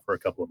PowerShell for a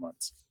couple of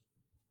months.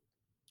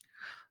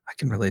 I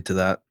can relate to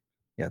that.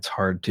 Yeah, it's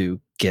hard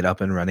to get up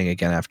and running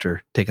again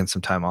after taking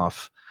some time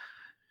off.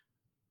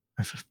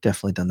 I've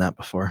definitely done that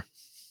before.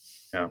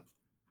 Yeah.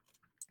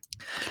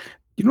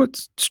 You know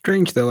what's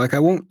strange though? Like I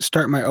won't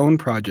start my own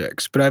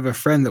projects, but I have a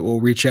friend that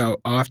will reach out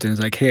often.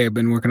 It's like, hey, I've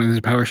been working on this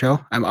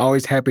PowerShell. I'm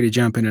always happy to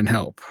jump in and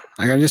help.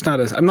 Like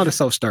I'm not a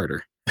self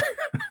starter.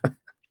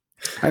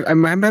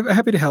 I'm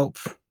happy to help.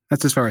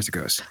 That's as far as it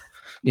goes.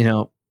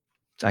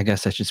 I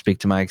guess I should speak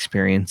to my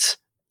experience.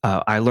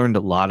 I learned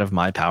a lot of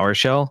my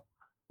PowerShell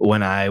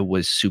when I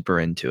was super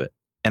into it,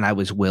 and I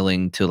was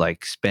willing to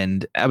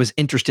I was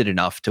interested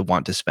enough to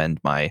want to spend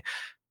my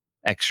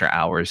extra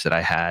hours that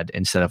I had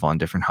instead of on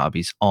different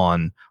hobbies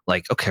on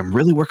okay, I'm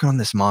really working on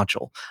this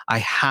module. I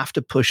have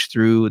to push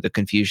through the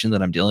confusion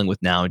that I'm dealing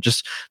with now and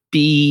just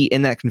be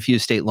in that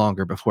confused state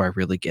longer before I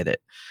really get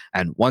it.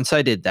 And once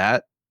I did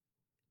that,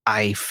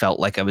 I felt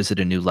like I was at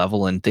a new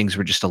level and things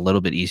were just a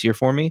little bit easier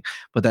for me,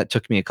 but that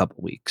took me a couple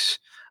weeks.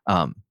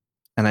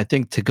 And I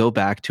think to go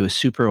back to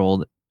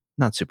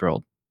not super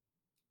old,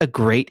 a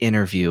great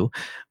interview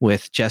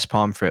with Jess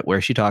Pomfret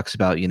where she talks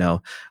about,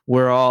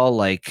 we're all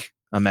like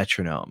a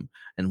metronome.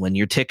 And when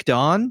you're ticked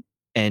on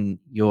and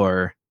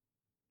you're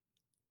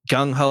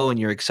gung ho and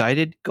you're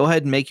excited, go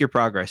ahead and make your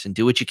progress and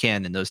do what you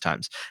can in those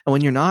times. And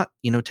when you're not,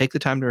 take the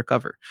time to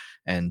recover.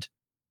 And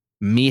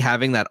me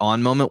having that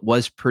on moment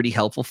was pretty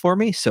helpful for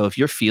me. So if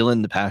you're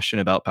feeling the passion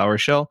about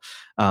PowerShell,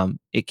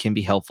 it can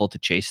be helpful to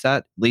chase that.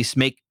 At least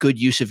make good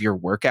use of your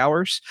work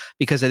hours,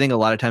 because I think a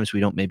lot of times we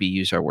don't maybe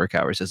use our work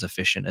hours as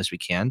efficient as we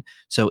can.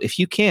 So if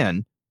you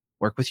can,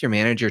 work with your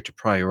manager to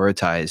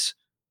prioritize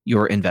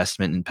your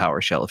investment in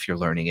PowerShell if you're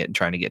learning it and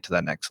trying to get to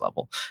that next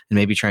level. And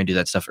maybe try and do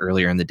that stuff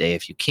earlier in the day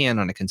if you can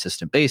on a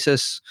consistent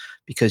basis,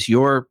 because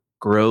your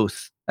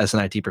growth as an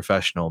IT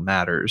professional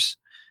matters.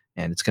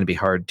 And it's going to be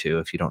hard to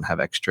if you don't have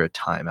extra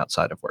time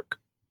outside of work.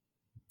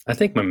 I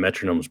think my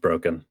metronome's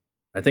broken.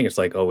 I think it's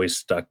like always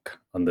stuck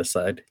on this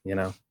side,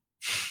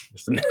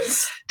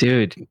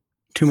 Dude,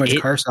 too much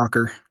car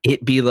soccer.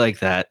 It be like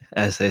that,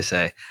 as they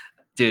say.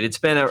 Dude, it's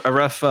been a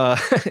rough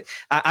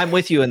I'm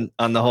with you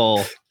on the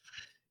whole.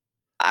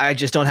 I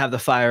just don't have the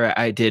fire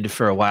I did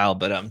for a while,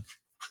 but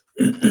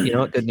you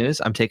know what? Good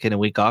news. I'm taking a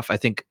week off. I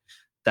think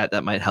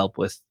that might help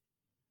with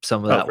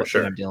some of that what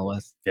I'm dealing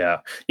with. Yeah.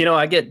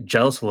 I get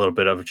jealous a little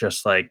bit of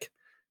just like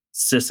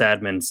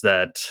sysadmins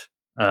that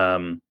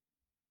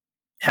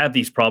have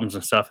these problems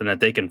and stuff and that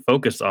they can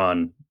focus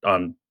on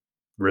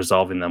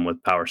resolving them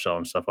with PowerShell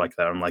and stuff like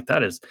that. I'm like,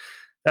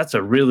 that's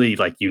a really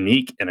like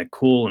unique and a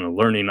cool and a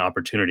learning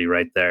opportunity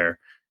right there.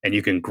 And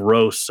you can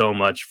grow so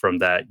much from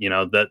that.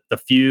 The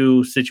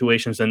few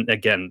situations, and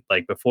again,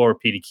 like before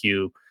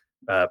PDQ,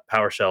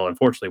 PowerShell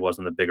unfortunately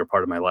wasn't the bigger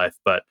part of my life,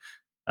 but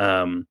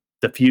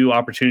the few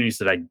opportunities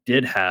that I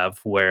did have,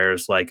 where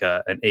it's like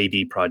an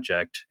AD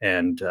project,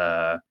 and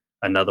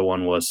another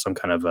one was some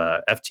kind of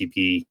a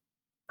FTP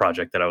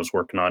project that I was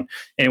working on.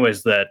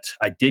 Anyways, that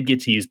I did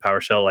get to use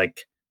PowerShell.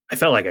 Like I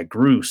felt like I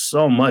grew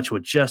so much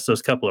with just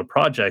those couple of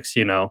projects,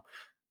 that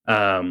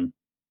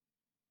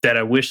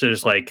I wish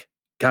there's like,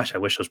 gosh, I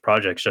wish those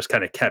projects just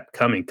kind of kept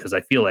coming, because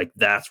I feel like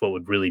that's what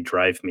would really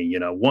drive me.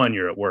 One,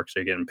 you're at work, so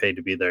you're getting paid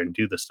to be there and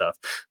do the stuff.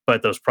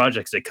 But those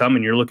projects that come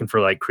and you're looking for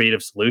like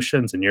creative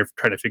solutions and you're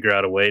trying to figure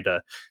out a way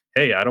to,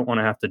 hey, I don't want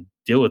to have to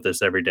deal with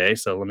this every day,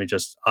 so let me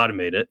just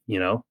automate it.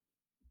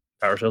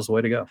 PowerShell's the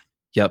way to go.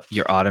 Yep,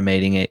 you're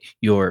automating it.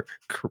 You're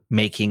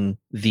making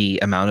the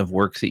amount of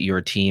work that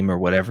your team or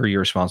whatever you're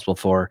responsible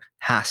for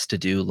has to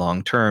do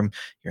long term.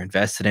 You're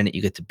invested in it.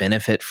 You get to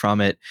benefit from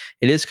it.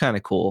 It is kind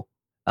of cool,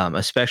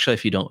 especially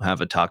if you don't have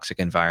a toxic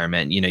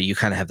environment. You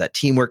kind of have that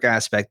teamwork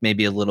aspect,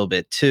 maybe a little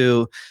bit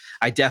too.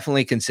 I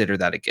definitely consider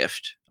that a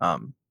gift.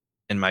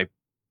 In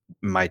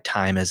my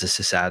time as a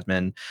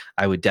sysadmin,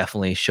 I would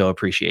definitely show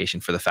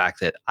appreciation for the fact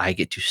that I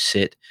get to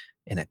sit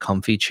in a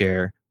comfy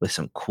chair with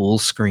some cool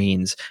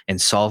screens and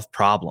solve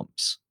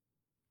problems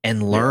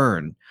and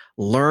learn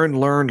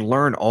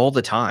all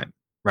the time,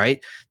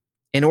 right?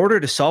 In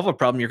order to solve a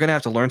problem, you're going to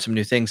have to learn some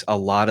new things a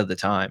lot of the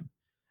time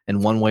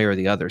in one way or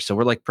the other. So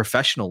we're like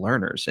professional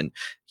learners, and,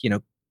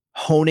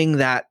 honing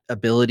that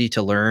ability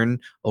to learn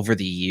over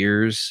the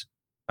years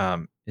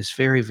is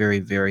very, very,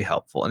 very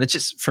helpful. And it's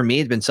just, for me,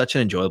 it's been such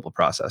an enjoyable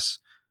process.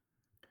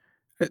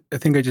 I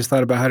think I just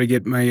thought about how to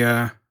get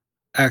my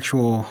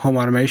actual home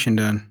automation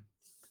done.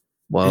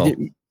 Well,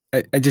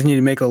 I just need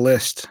to make a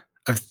list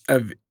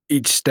of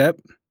each step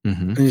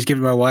and just give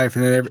it to my wife.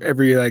 And then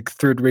every like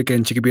third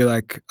weekend, she could be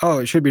like, "Oh,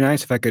 it should be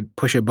nice if I could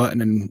push a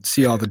button and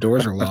see all the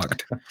doors are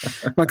locked."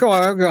 I'm like, "Oh,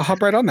 I'll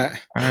hop right on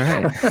that." All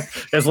right.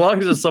 As long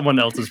as it's someone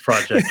else's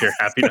project, you're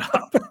happy to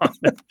hop on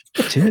it.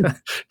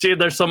 Dude,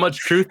 there's so much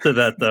truth to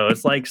that, though.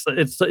 It's like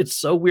it's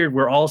so weird.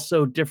 We're all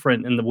so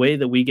different in the way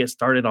that we get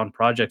started on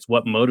projects.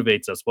 What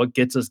motivates us? What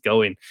gets us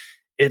going?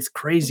 It's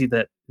crazy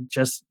that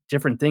just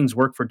different things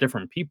work for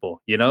different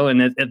people, you know.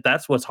 And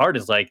that's what's hard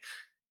is like,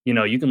 you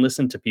know, you can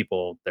listen to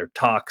people, their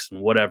talks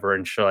and whatever,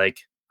 and you're like,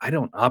 I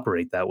don't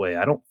operate that way.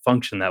 I don't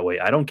function that way.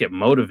 I don't get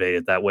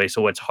motivated that way.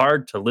 So it's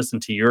hard to listen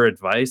to your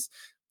advice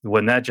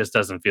when that just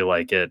doesn't feel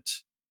like it,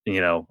 you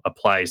know,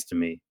 applies to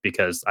me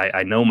because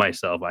I know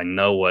myself. I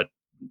know what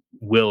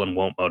will and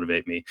won't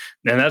motivate me.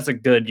 And that's a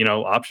good, you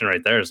know, option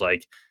right there is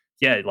like,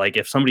 yeah, like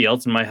if somebody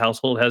else in my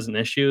household has an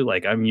issue,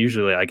 like I'm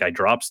usually like, I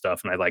drop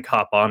stuff and I like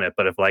hop on it.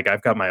 But if like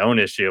I've got my own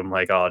issue, I'm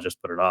like, oh, I'll just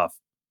put it off.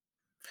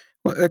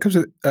 Well, that comes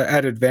with an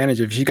added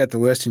advantage. If she got the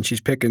list and she's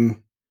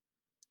picking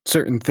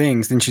certain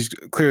things, then she's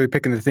clearly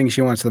picking the things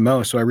she wants the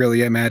most. So I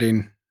really am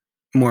adding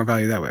more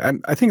value that way.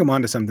 I think I'm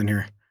onto something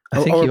here.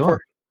 I think you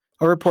are.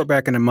 I'll report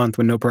back in a month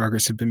when no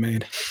progress has been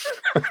made.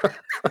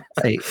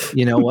 Hey,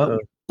 you know what?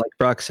 Like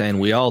Brock's saying,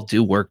 we all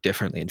do work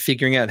differently and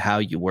figuring out how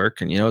you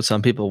work. And, you know,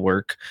 some people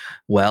work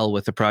well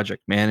with a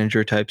project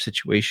manager type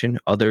situation.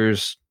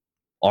 Others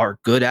are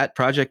good at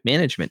project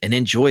management and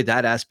enjoy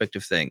that aspect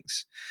of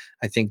things.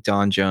 I think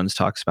Don Jones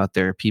talks about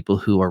there are people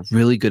who are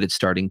really good at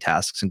starting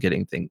tasks and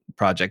getting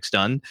projects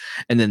done.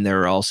 And then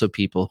there are also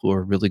people who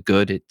are really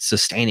good at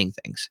sustaining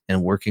things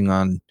and working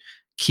on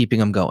keeping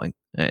them going.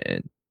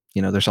 And,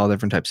 you know, there's all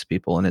different types of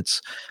people, and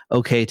it's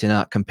okay to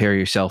not compare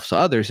yourself to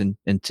others and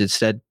to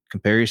instead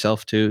compare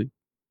yourself to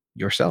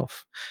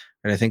yourself.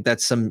 And I think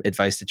that's some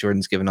advice that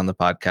Jordan's given on the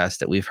podcast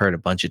that we've heard a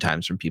bunch of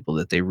times from people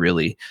that they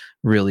really,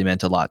 really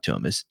meant a lot to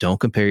them is don't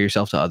compare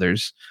yourself to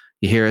others.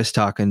 You hear us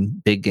talking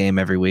big game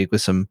every week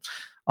with some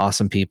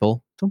awesome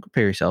people. Don't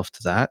compare yourself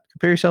to that.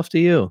 Compare yourself to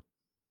you.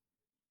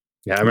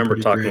 Yeah, I remember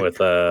talking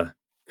with I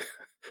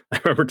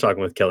remember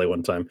talking with Kelly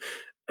one time,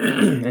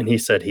 and he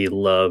said he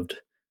loved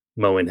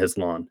mowing his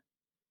lawn.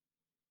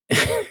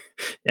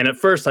 And at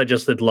first, I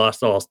just had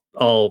lost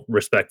all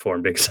respect for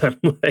him because I'm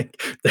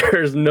like,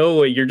 there's no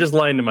way you're just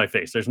lying to my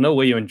face. There's no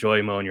way you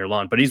enjoy mowing your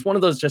lawn. But he's one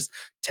of those just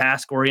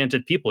task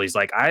oriented people. He's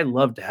like, I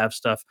love to have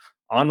stuff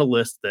on a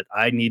list that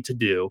I need to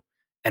do,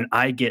 and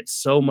I get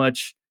so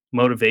much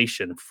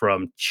motivation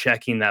from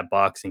checking that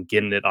box and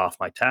getting it off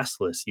my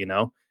task list. You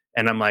know.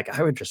 And I'm like,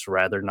 I would just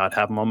rather not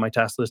have them on my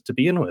task list to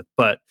begin with.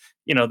 But,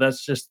 you know,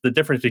 that's just the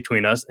difference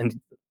between us.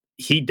 And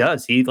he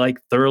does. He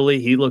like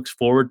thoroughly, he looks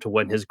forward to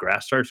when his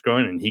grass starts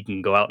growing and he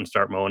can go out and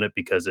start mowing it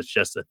because it's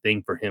just a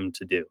thing for him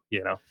to do,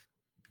 you know?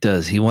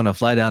 Does he want to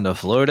fly down to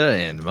Florida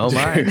and mow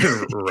mine?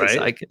 Right.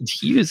 I could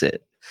use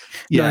it.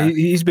 Yeah. No,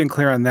 he's been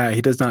clear on that.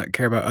 He does not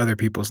care about other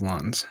people's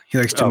lawns. He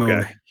likes to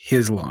mow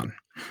his lawn.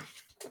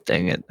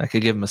 Dang it. I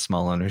could give him a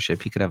small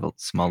ownership. He could have a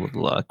small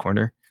little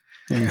corner.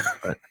 Yeah.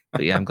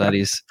 But yeah, I'm glad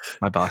he's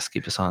my boss.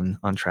 Keep us on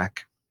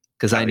track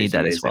because I need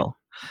that as well.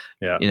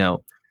 Yeah. You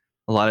know,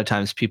 a lot of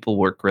times people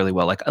work really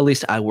well. Like at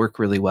least I work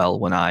really well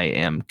when I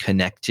am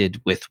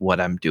connected with what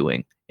I'm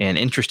doing and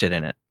interested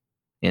in it.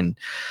 And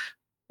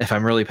if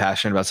I'm really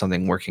passionate about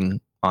something,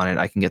 working on it,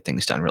 I can get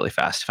things done really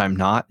fast. If I'm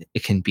not,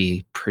 it can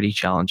be pretty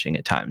challenging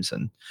at times.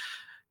 And,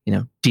 you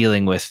know,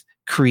 dealing with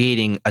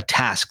creating a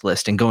task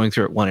list and going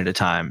through it one at a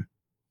time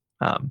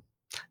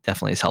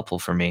definitely is helpful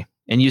for me.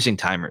 And using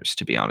timers,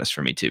 to be honest,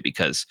 for me too,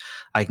 because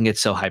I can get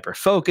so hyper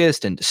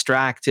focused and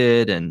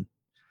distracted, and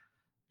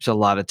there's a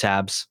lot of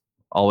tabs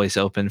always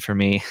open for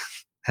me.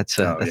 That's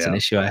an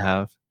issue I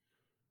have.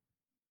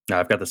 No,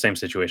 I've got the same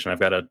situation. I've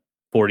got a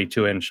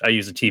 42-inch. I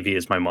use a TV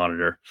as my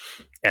monitor,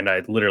 and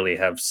I literally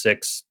have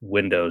 6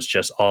 windows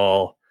just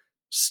all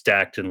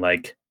stacked and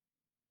like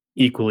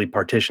equally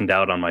partitioned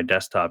out on my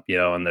desktop, you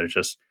know, and they're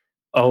just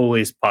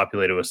always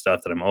populated with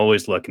stuff that I'm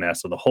always looking at.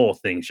 So the whole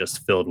thing's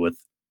just filled with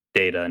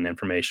data and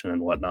information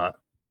and whatnot.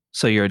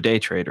 So you're a day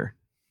trader,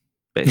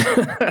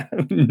 basically,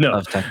 no,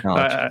 of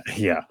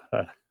technology.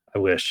 I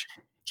wish.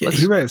 Yeah,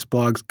 he writes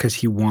blogs because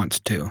he wants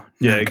to.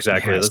 Yeah,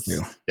 exactly. Yes.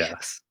 Yeah.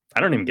 I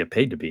don't even get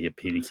paid to be at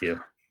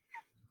PDQ.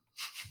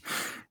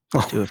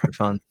 Well, do it for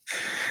fun.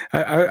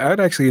 I would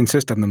actually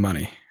insist on the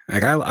money.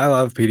 Like I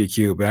love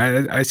PDQ, but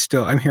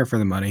I'm here for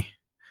the money.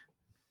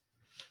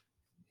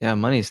 Yeah,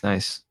 money's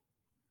nice.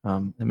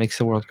 It makes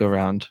the world go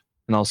round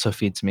and also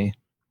feeds me.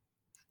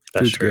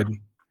 That's Food's true. good.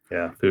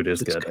 Yeah, food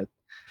is good.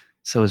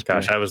 So is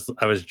gosh, beer.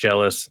 I was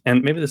jealous,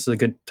 and maybe this is a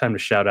good time to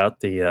shout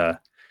out the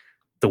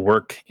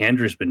work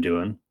Andrew's been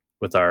doing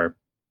with our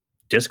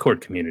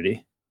Discord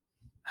community.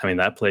 I mean,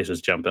 that place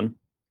is jumping.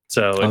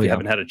 So if you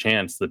haven't had a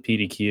chance, the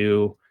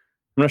PDQ,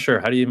 I'm not sure.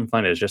 How do you even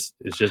find it?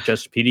 It's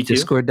just PDQ?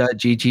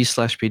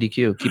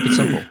 Discord.gg/PDQ. Keep it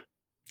simple.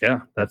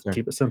 Yeah,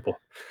 keep it simple.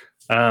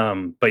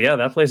 But yeah,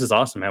 that place is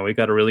awesome, man. We've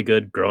got a really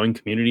good growing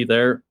community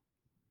there,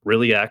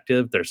 really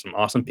active. There's some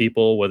awesome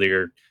people, whether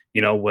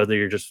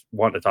you're just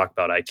wanting to talk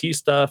about IT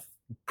stuff,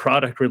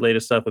 product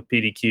related stuff with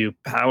PDQ,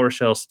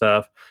 PowerShell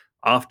stuff,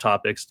 off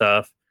topic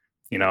stuff.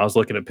 I was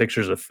looking at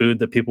pictures of food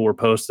that people were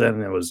posting,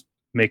 and it was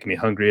making me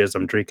hungry as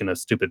I'm drinking a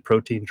stupid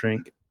protein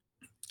drink.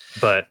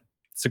 But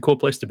it's a cool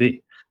place to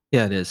be.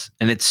 Yeah, it is.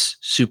 And it's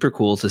super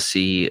cool to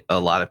see a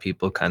lot of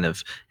people kind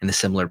of in a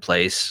similar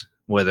place.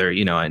 Whether,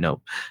 I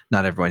know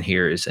not everyone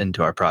here is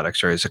into our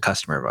products or is a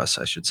customer of us,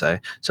 I should say.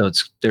 So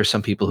there's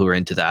some people who are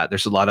into that.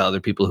 There's a lot of other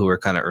people who are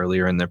kind of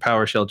earlier in their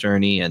PowerShell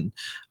journey, and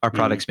our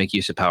products make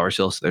use of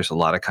PowerShell. So there's a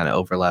lot of kind of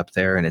overlap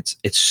there. And it's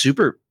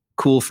super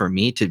cool for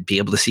me to be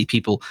able to see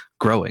people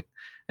growing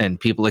and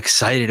people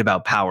excited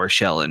about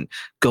PowerShell and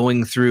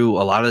going through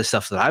a lot of the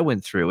stuff that I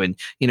went through. And,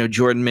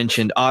 Jordan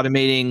mentioned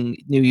automating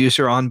new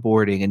user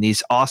onboarding and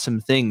these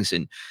awesome things.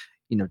 And,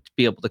 to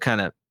be able to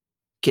kind of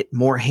get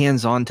more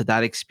hands-on to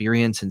that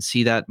experience and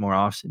see that more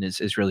often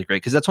is really great.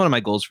 Because that's one of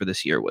my goals for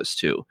this year, was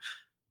to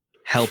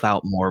help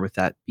out more with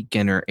that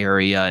beginner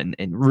area and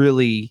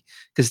really,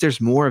 because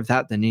there's more of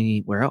that than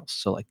anywhere else.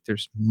 So like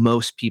there's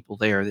most people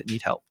there that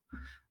need help.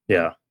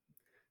 Yeah.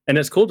 And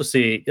it's cool to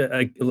see,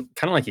 kind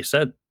of like you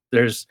said,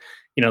 there's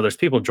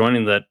people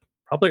joining that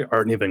probably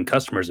aren't even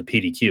customers of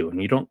PDQ,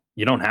 and you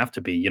don't have to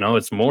be.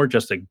 It's more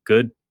just a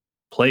good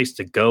place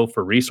to go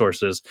for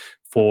resources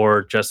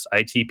for just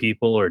IT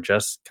people or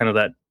just kind of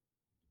that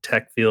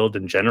tech field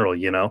in general.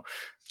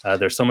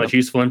 There's so much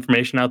useful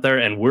information out there,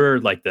 and we're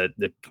like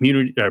the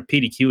community. Our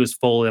PDQ is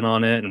full in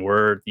on it, and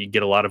you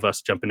get a lot of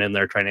us jumping in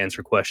there trying to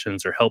answer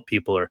questions or help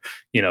people, or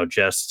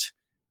just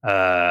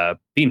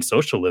being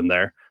social in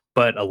there.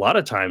 But a lot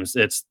of times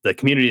it's the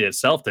community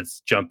itself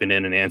that's jumping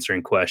in and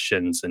answering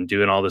questions and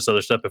doing all this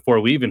other stuff before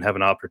we even have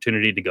an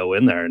opportunity to go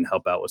in there and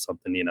help out with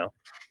something.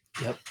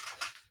 Yep.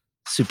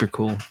 Super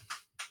cool.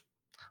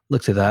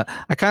 Look to that.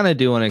 I kind of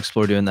do want to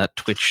explore doing that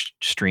Twitch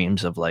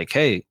streams of like,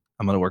 hey,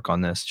 I'm going to work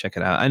on this. Check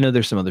it out. I know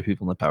there's some other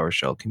people in the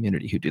PowerShell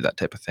community who do that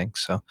type of thing.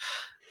 So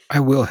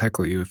I will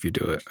heckle you if you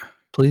do it.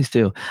 Please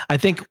do. I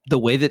think the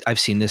way that I've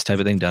seen this type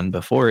of thing done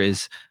before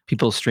is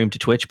people stream to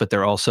Twitch, but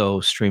they're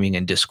also streaming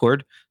in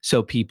Discord.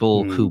 So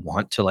people who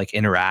want to like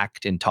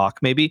interact and talk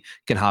maybe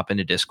can hop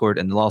into Discord,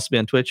 and they'll also be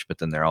on Twitch, but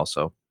then they're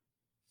also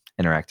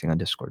interacting on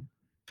Discord.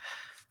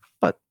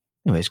 But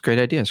anyways, great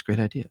ideas. Great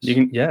ideas. You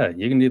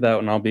can do that,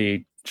 and I'll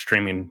be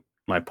streaming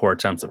my poor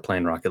attempts at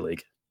playing Rocket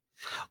League.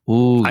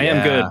 Ooh, I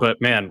am good,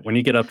 but man, when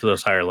you get up to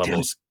those higher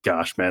levels,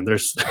 gosh, man,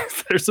 there's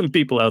some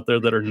people out there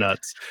that are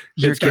nuts.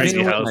 You're It's crazy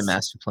getting how my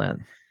master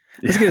plan.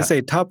 I was going to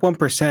say top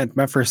 1%.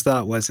 My first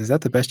thought was, is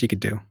that the best you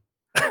could do?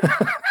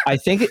 I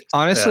think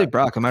honestly,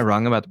 Brock, am I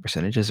wrong about the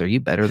percentages? Are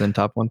you better than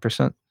top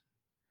 1%?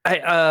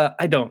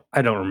 I don't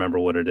remember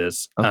what it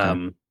is.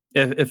 Okay.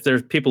 If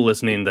there's people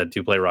listening that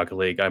do play Rocket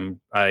League,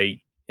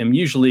 I am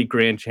usually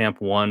Grand Champ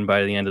 1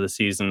 by the end of the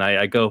season.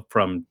 I go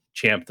from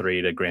Champ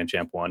 3 to Grand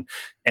Champ 1,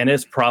 and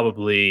it's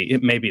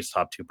maybe it's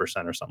top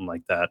 2% or something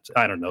like that.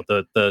 I don't know.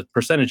 The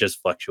percentages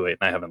fluctuate,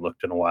 and I haven't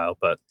looked in a while,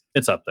 but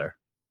it's up there.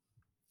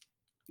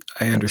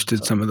 I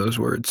understood some of those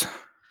words.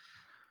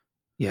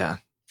 Yeah.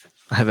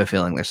 I have a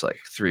feeling there's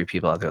like 3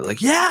 people out there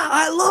like, yeah,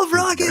 I love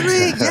Rocket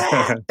League.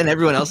 Yeah. And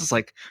everyone else is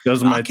like,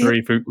 those are my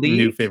 3 League.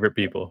 new favorite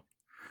people.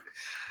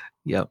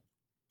 Yep.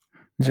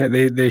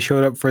 They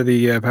showed up for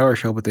the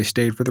PowerShell, but they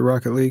stayed for the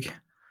Rocket League.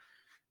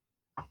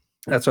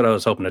 That's what I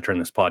was hoping to turn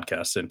this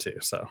podcast into.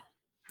 So,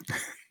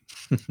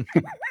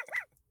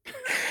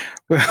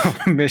 well,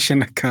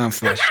 mission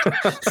accomplished.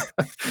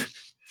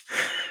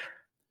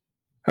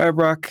 All right,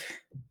 Brock.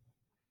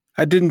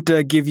 I didn't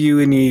give you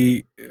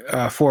any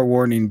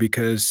forewarning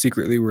because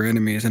secretly we're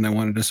enemies, and I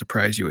wanted to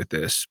surprise you with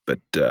this. But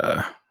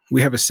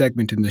we have a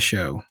segment in the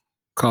show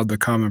called the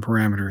Common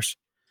Parameters.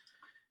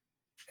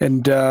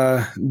 And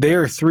they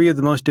are 3 of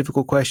the most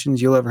difficult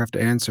questions you'll ever have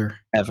to answer.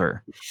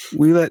 Ever.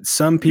 We let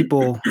some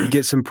people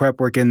get some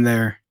prep work in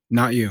there,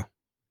 not you.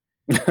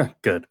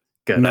 Good.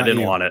 Not I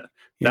didn't you. want it.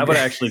 That would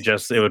actually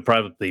it would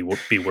probably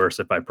be worse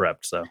if I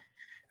prepped. So, all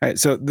right.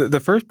 So the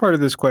first part of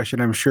this question,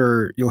 I'm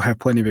sure you'll have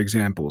plenty of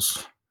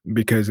examples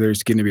because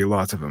there's going to be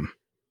lots of them.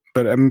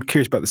 But I'm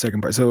curious about the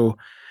second part. So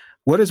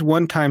what is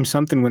one time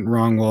something went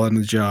wrong while in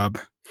the job?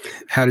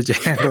 How did you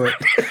handle it?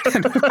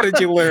 And what did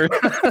you learn?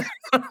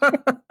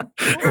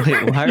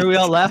 Wait, why are we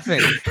all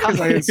laughing? Because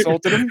I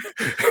insulted him.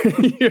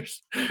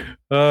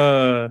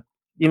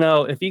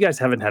 If you guys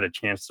haven't had a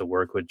chance to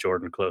work with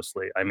Jordan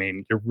closely, I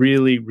mean, you're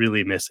really,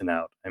 really missing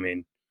out. I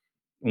mean,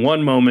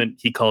 one moment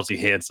he calls you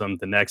handsome,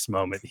 the next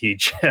moment he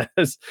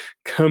just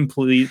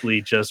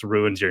completely just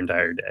ruins your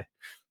entire day.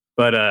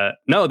 But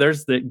no,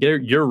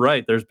 you're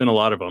right. There's been a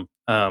lot of them.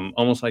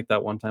 Almost like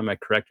that one time I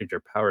corrected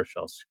your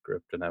PowerShell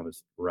script and I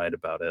was right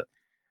about it.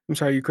 I'm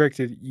sorry, you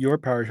corrected your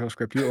PowerShell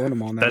script. You own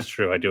them all now. That's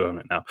true. I do own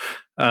it now.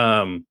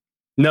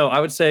 No, I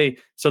would say,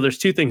 so there's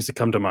 2 things that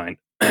come to mind.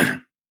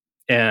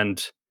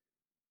 And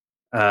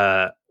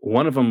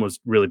one of them was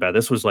really bad.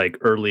 This was like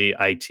early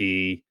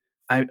IT.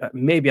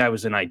 Maybe I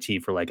was in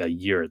IT for like a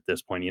year at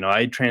this point.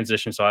 I had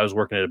transitioned. So I was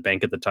working at a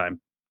bank at the time.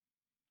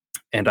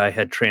 And I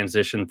had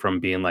transitioned from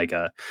being like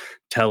a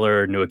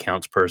teller, new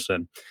accounts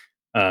person,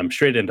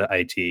 straight into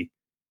IT.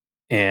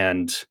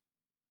 And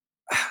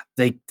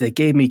they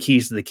gave me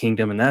keys to the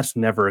kingdom, and that's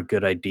never a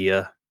good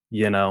idea,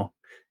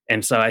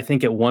 And so I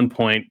think at one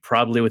point,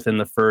 probably within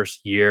the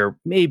first year,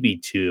 maybe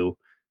two,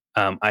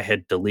 I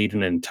had deleted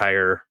an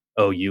entire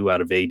OU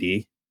out of AD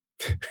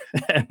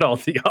and all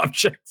the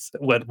objects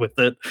that went with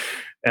it.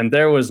 And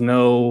there was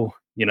no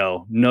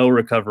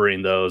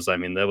recovering those. I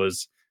mean,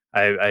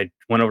 I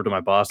went over to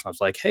my boss and I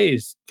was like, hey,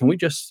 can we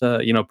just,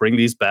 bring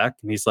these back?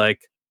 And he's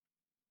like,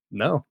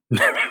 no,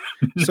 no,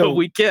 So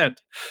we can't.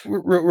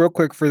 real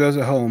quick for those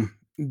at home,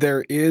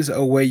 there is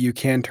a way you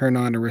can turn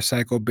on a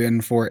recycle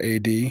bin for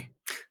AD.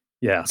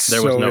 Yeah,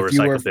 there was So no if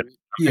you were, recycle bin.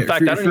 yeah, In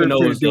fact, I don't even know if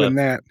it you're was doing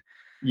that,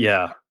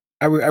 yeah.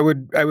 I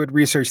would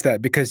research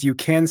that because you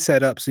can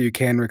set up so you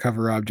can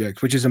recover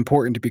objects, which is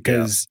important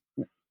because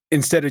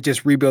instead of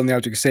just rebuilding the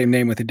object the same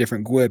name with a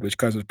different GUID, which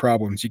causes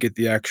problems, you get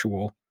the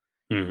actual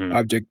Mhm.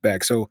 object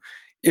back. So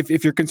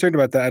if you're concerned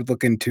about that, I'd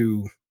look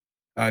into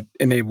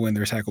enabling the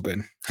recycle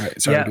bin. All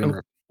right, sorry Yeah, to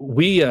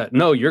interrupt.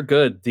 no, you're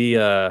good.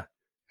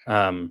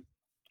 Um,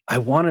 I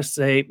wanna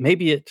say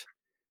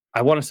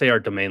I want to say our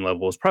domain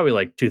level was probably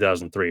like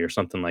 2003 or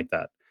something like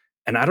that.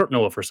 And I don't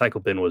know if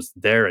Recycle Bin was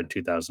there in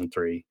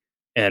 2003.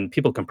 And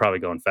people can probably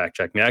go and fact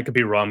check me. I could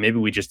be wrong. Maybe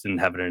we just didn't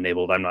have it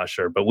enabled. I'm not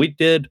sure. But we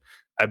did.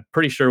 I'm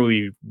pretty sure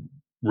we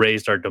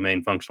raised our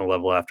domain functional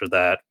level after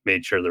that,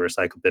 made sure the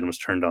Recycle Bin was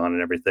turned on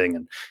and everything.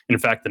 And in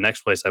fact, the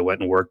next place I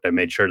went and worked, I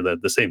made sure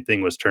that the same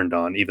thing was turned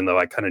on, even though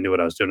I kind of knew what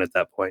I was doing at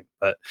that point.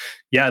 But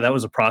yeah, that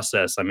was a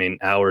process. I mean,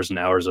 hours and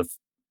hours of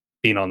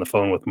being on the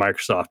phone with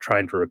Microsoft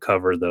trying to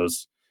recover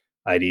those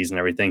IDs and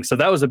everything. So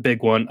that was a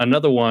big one.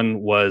 Another one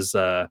was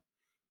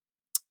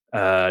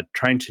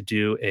trying to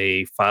do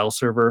a file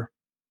server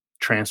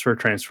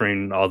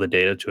transferring all the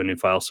data to a new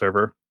file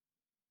server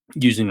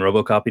using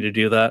Robocopy to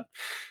do that.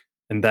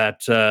 And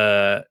that,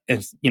 the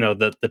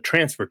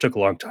transfer took a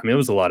long time. It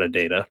was a lot of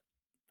data.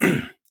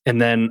 And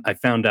then I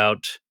found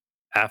out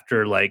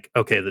after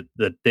okay,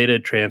 the data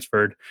had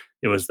transferred.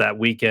 It was that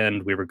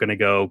weekend. We were going to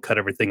go cut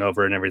everything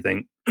over and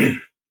everything.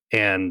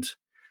 And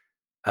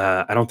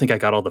I don't think I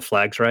got all the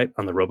flags right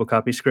on the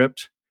Robocopy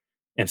script.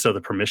 And so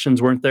the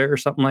permissions weren't there or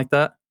something like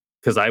that.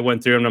 Because I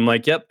went through and I'm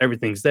like, yep,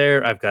 everything's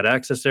there. I've got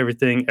access to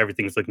everything.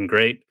 Everything's looking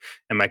great.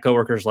 And my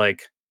coworker's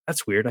like,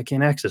 that's weird. I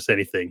can't access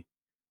anything.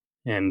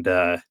 And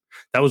that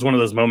was one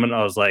of those moments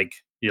I was like,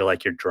 your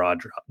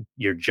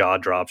jaw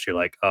drops. You're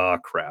like, oh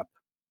crap,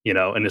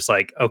 And it's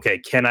like, okay,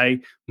 can I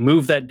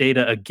move that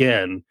data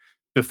again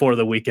before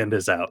the weekend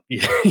is out?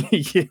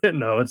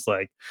 It's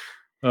like,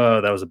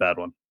 oh, that was a bad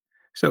one.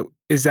 So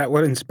is that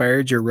what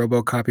inspired your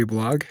Robocopy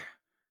blog?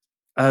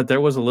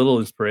 There was a little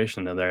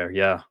inspiration in there,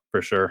 yeah,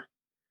 for sure.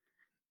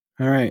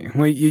 All right.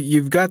 Well,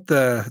 you've got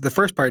the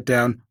first part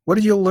down. What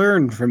did you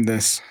learn from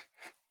this?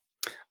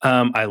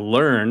 I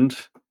learned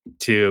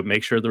to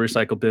make sure the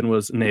recycle bin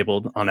was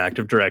enabled on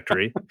Active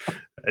Directory,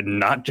 and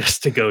not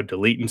just to go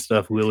deleting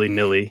stuff willy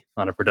nilly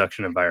on a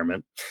production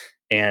environment,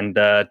 and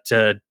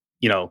to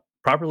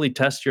properly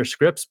test your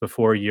scripts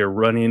before you're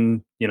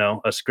running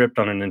a script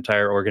on an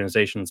entire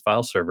organization's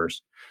file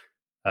servers.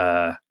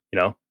 Uh,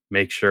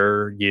 Make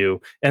sure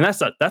and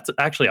that's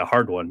actually a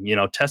hard one.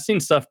 Testing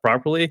stuff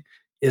properly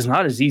is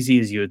not as easy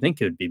as you would think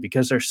it would be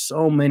because there's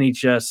so many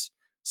just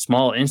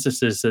small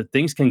instances that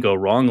things can go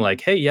wrong. Like,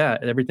 hey, yeah,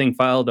 everything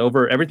filed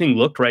over, everything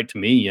looked right to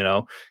me,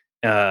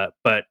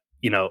 but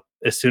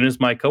as soon as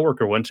my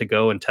coworker went to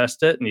go and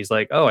test it, and he's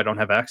like, oh, I don't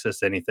have access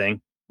to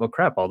anything. Well,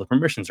 crap, all the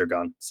permissions are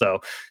gone. So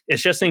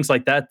it's just things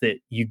like that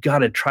you got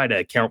to try to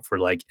account for,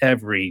 like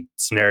every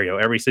scenario,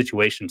 every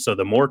situation. So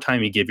the more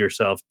time you give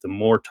yourself, the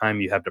more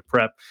time you have to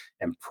prep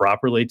and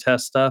properly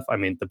test stuff. I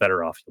mean, the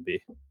better off you'll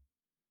be. All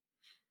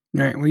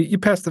right. Well, you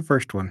passed the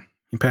first one.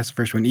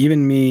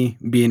 Even me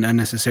being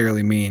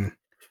unnecessarily mean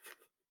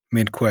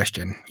mid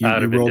question. I would You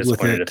have been rolled with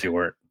disappointed it. if you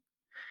weren't.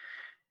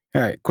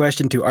 All right.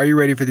 Question 2. Are you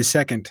ready for the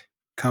second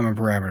common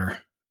parameter?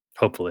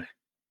 Hopefully.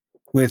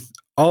 With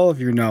all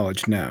of your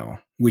knowledge now,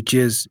 which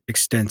is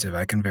extensive,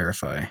 I can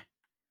verify.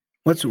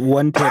 What's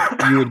one tip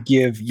you would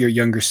give your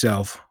younger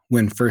self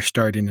when first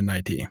starting in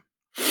IT?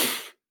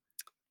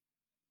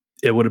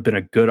 It would have been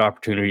a good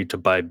opportunity to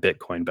buy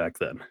Bitcoin back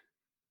then.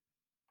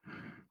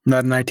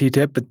 Not an IT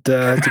tip, but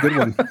it's a good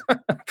one.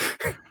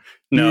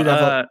 No, You'd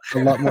have a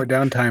lot more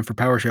downtime for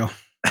PowerShell.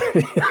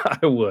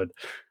 I would.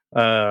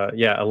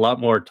 A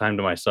lot more time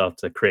to myself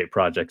to create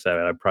projects that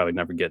I'd probably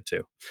never get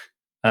to.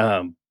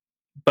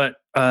 But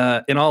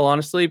in all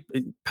honesty,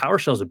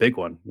 PowerShell is a big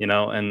one,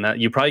 and that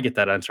you probably get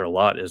that answer a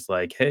lot is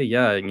like, hey,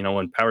 yeah,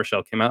 when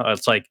PowerShell came out,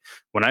 it's like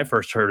when I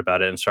first heard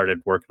about it and started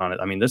working on it.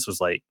 I mean, this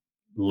was like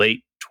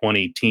late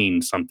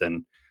 2010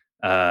 something,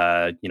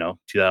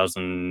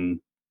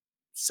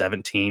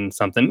 2017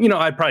 something.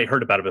 I'd probably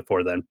heard about it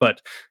before then,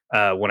 but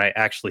when I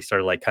actually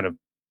started like kind of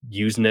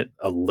using it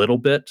a little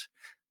bit,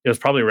 it was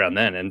probably around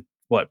then. And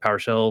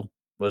PowerShell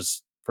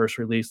was first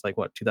released like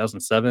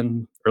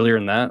 2007. Earlier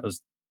than that, it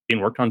was being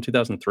worked on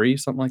 2003,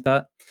 something like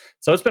that.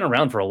 So it's been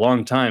around for a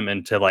long time,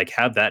 and to like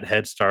have that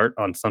head start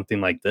on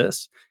something like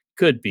this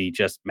could be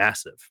just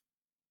massive.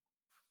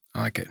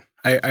 I like it.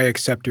 I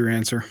accept your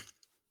answer.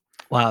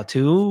 Wow,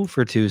 2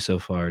 for 2 so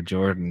far,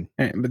 Jordan.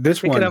 Hey, but this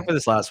Pick one, it up for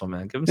this last one,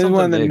 man. Give him this something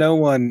one that big. no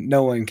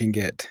one can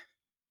get.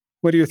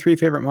 What are your 3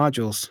 favorite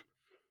modules?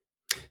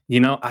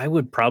 I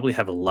would probably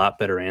have a lot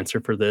better answer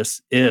for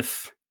this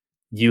if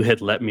you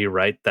had let me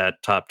write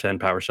that top 10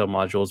 PowerShell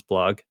modules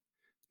blog.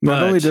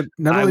 Not only But did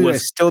not I only did I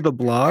was steal the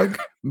blog,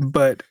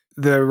 but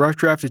the rough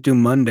draft is due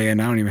Monday,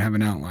 and I don't even have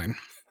an outline.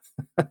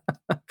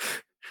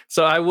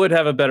 so I would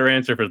have a better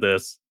answer for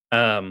this.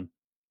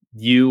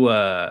 You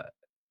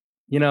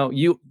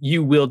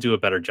you will do a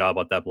better job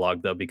on that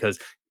blog though, because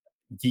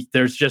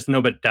there's just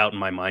no doubt in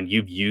my mind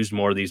you've used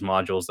more of these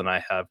modules than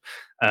I have.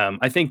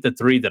 I think the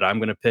 3 that I'm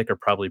going to pick are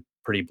probably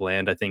pretty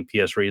bland. I think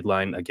PS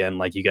Readline, again,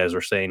 like you guys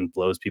are saying,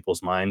 blows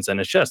people's minds, and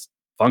it's just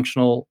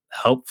functional,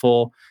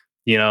 helpful,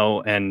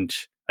 and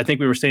I think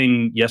we were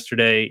saying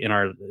yesterday in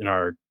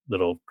our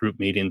little group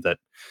meeting that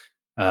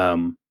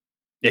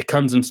it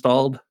comes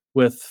installed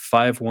with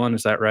 5.1.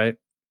 Is that right?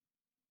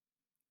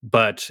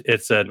 But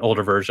it's an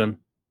older version.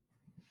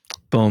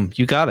 Boom,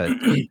 you got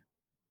it.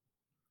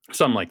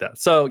 Something like that.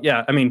 So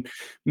yeah, I mean,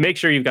 make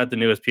sure you've got the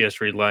newest PS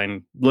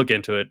Readline. Look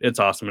into it. It's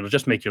awesome. It'll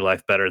just make your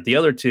life better. The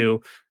other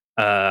 2,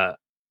 uh,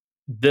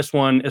 this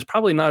one is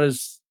probably not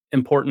as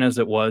important as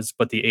it was,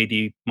 but the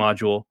AD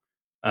module,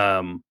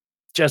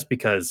 just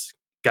because,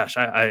 gosh,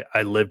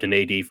 I lived in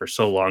AD for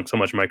so long. So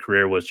much of my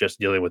career was just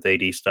dealing with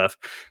AD stuff,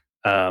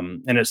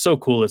 and it's so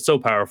cool. It's so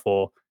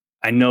powerful.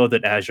 I know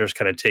that Azure's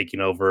kind of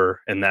taking over,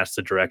 and that's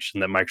the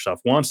direction that Microsoft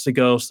wants to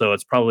go. So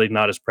it's probably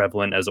not as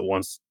prevalent as it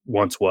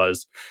once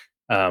was.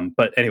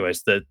 But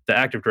anyways, the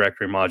Active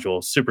Directory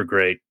module, super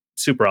great,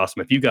 super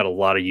awesome. If you've got a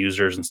lot of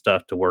users and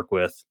stuff to work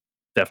with,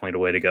 definitely the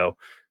way to go.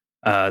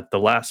 The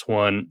last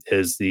one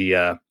is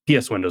the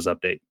PS Windows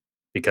update,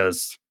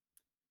 because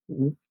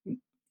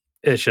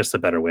it's just a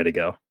better way to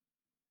go.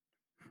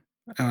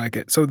 I like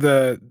it. So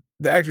the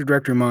Active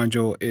Directory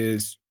module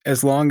is,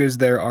 as long as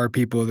there are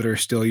people that are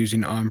still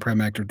using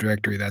on-prem Active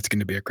Directory, that's going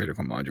to be a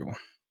critical module.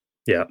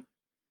 Yeah,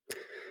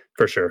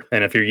 for sure.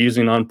 And if you're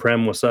using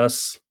on-prem with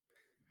us,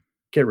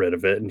 get rid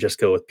of it and just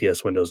go with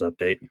PS Windows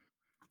Update.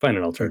 Find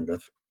an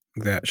alternative.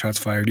 That shots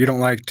fired. You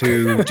don't like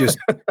to just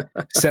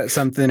set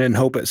something and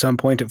hope at some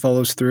point it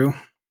follows through?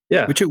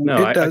 Yeah, Which it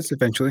does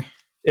eventually.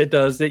 It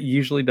does. It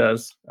usually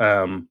does.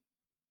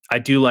 I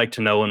do like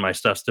to know when my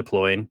stuff's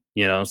deploying.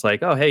 It's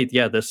like, oh, hey,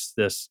 yeah, this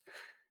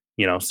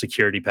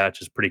security patch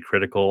is pretty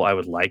critical. I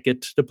would like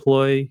it to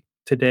deploy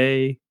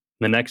today,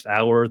 the next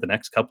hour, the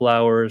next couple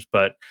hours,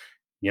 but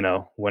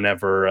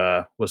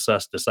whenever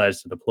Wasus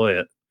decides to deploy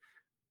it,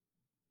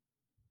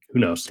 who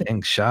knows?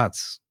 Dang,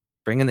 shots.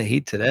 Bringing the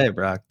heat today,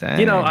 Brock.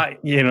 Dang.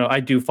 I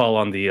do fall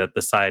on the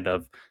side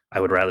of I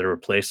would rather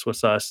replace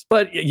Wasus,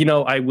 but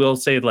I will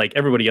say, like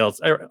everybody else,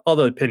 all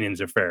the opinions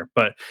are fair,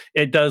 but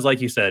it does,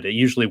 like you said, it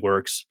usually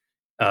works.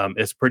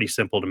 It's pretty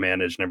simple to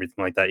manage and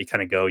everything like that. You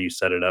kind of go, you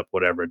set it up,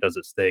 whatever, it does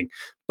its thing.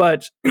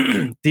 But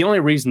the only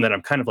reason that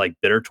I'm kind of like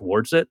bitter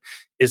towards it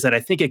is that I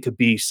think it could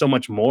be so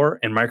much more,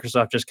 and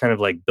Microsoft just kind of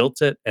like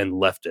built it and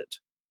left it.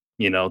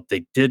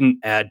 They didn't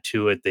add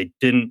to it. They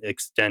didn't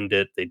extend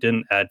it. They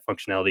didn't add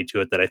functionality to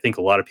it that I think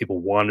a lot of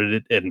people wanted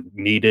it and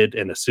needed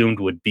and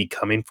assumed would be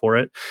coming for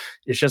it.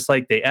 It's just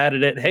like they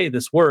added it. Hey,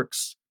 this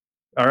works.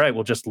 All right,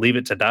 we'll just leave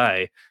it to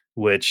die,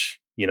 which,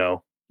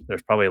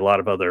 there's probably a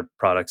lot of other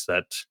products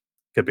that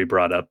could be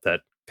brought up that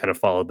kind of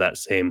followed that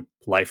same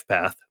life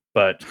path.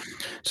 But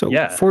so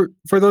yeah, for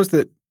those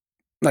that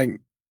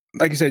like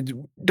you said,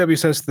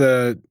 WSS,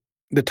 the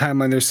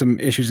timeline, there's some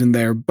issues in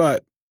there,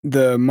 but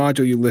the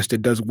module you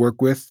listed does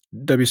work with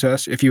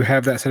WSS. If you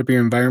have that set up in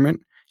your environment,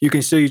 you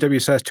can still use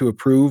WSS to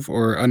approve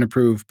or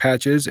unapprove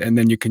patches, and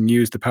then you can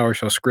use the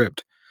PowerShell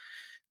script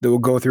that will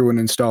go through and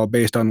install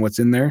based on what's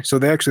in there. So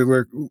they actually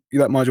work.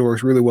 That module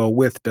works really well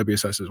with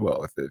WSS as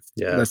well.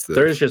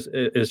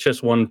 It's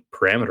just one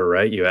parameter,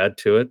 right? You add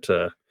to it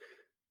to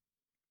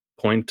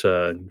point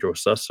to your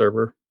sus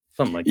server,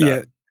 something like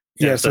that.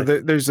 Yeah. So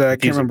there's I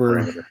can't remember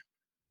off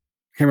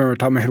the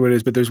top of my head what it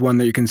is, but there's one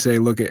that you can say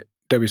look at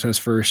WSS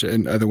first,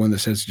 and other one that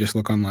says just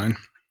look online.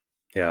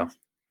 Yeah.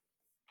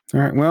 All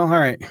right. Well, all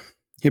right.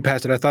 You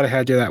passed it. I thought I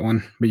had you that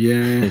one, but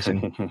yeah.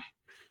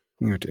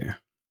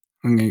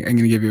 I'm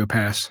gonna give you a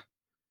pass.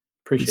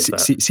 Appreciate that.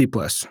 C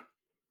plus.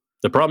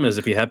 The problem is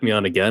if you have me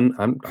on again,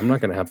 I'm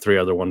not gonna have 3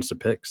 other ones to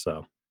pick.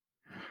 So.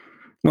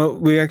 Well,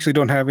 we actually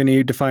don't have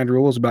any defined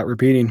rules about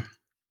repeating.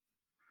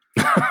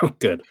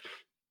 Good.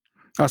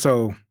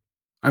 Also,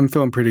 I'm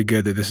feeling pretty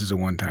good that this is a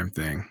one-time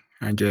thing.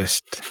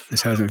 This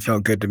hasn't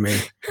felt good to me.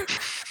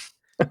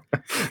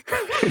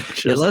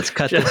 Let's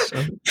cut this.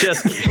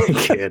 Just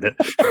kidding.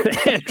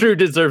 Andrew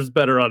deserves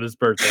better on his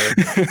birthday.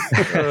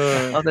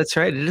 Oh, that's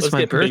right. It is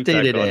my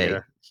birthday today.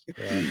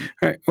 Yeah.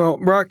 All right. Well,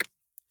 Brock,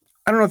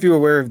 I don't know if you're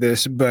aware of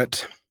this,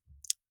 but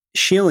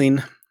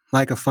shilling,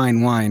 like a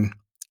fine wine,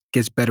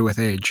 gets better with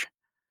age.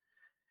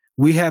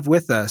 We have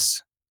with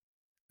us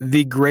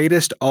the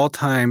greatest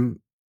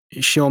all-time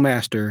shill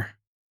master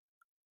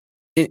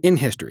in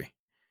history.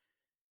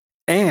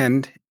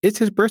 And it's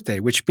his birthday,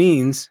 which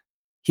means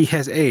he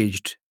has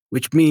aged,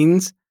 which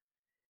means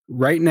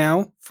right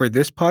now for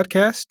this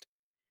podcast,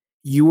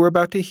 you are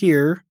about to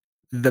hear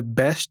the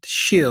best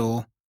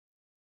shill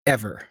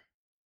ever.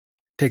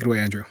 Take it away,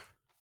 Andrew.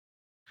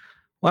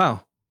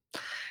 Wow.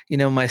 You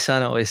know, my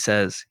son always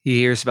says he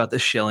hears about the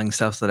shilling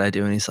stuff that I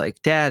do, and he's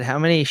like, "Dad, how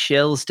many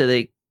shillings do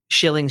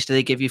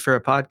they give you for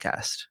a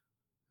podcast?"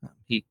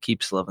 He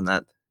keeps loving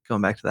that,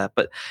 going back to that.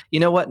 But you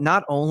know what?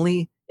 Not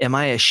only am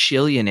I a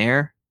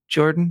shillionaire,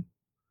 Jordan,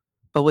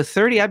 but with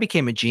 30, I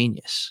became a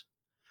genius.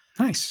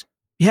 Nice.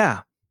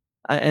 Yeah.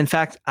 In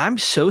fact, I'm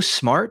so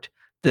smart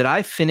that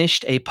I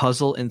finished a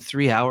puzzle in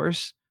 3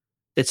 hours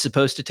that's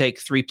supposed to take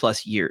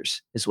 3+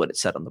 years, is what it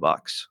said on the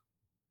box.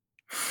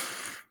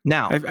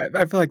 Now,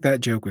 I feel like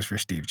that joke was for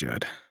Steve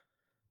Judd.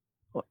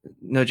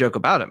 no joke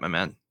about it, my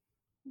man.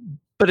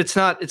 But it's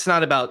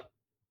not about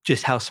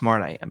just how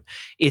smart I am.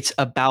 It's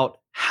about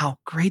how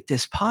great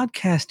this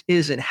podcast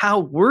is and how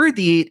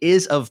worthy it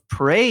is of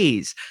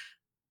praise.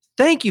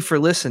 Thank you for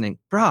listening.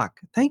 Brock,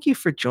 thank you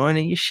for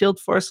joining. You shield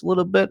for us a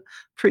little bit.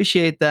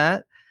 Appreciate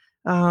that.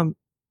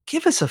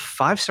 Give us a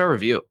 5-star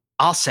review.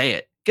 I'll say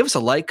it. Give us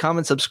a like,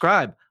 comment,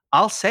 subscribe.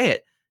 I'll say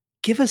it.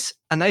 Give us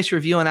a nice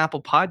review on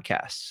Apple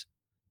Podcasts.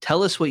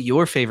 Tell us what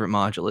your favorite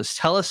module is.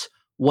 Tell us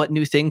what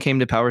new thing came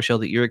to PowerShell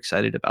that you're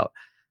excited about.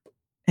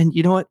 And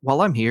you know what?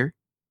 While I'm here,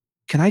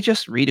 can I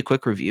just read a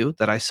quick review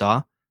that I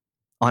saw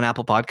on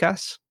Apple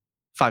Podcasts?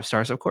 5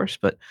 stars, of course,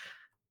 but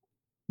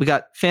we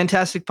got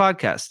fantastic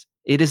podcast.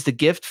 It is the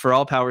gift for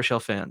all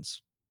PowerShell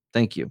fans.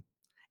 Thank you.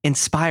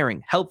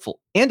 Inspiring, helpful,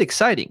 and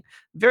exciting.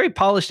 Very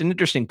polished and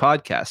interesting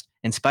podcast.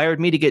 Inspired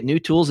me to get new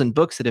tools and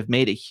books that have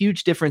made a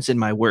huge difference in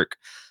my work.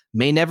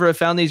 May never have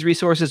found these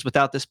resources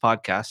without this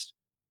podcast.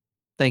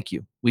 Thank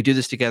you. We do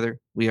this together.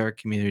 We are a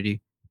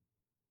community.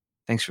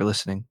 Thanks for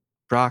listening.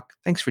 Brock,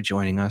 thanks for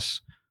joining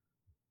us.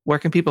 Where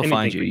can people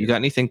find you? You got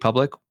anything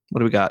public? What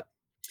do we got?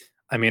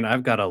 I mean,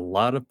 I've got a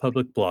lot of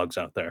public blogs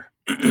out there.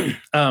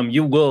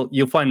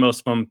 You'll find most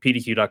of them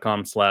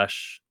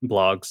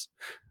pdq.com/blogs.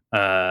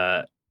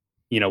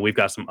 We've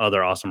got some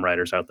other awesome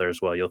writers out there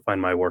as well. You'll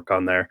find my work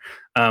on there.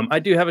 I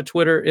do have a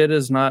Twitter. It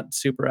is not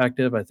super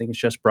active. I think it's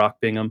just Brock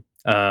Bingham.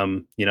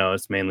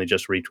 It's mainly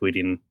just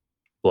retweeting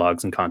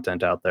blogs and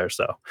content out there.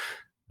 So,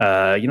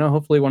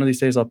 hopefully one of these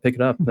days I'll pick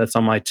it up. That's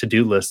on my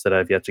to-do list that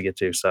I've yet to get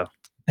to. So,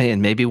 hey,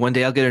 and maybe one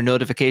day I'll get a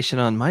notification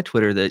on my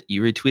Twitter that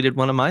you retweeted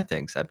one of my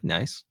things. That'd be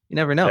nice. You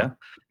never know. Yeah.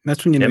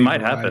 That's when you know it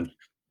might happen.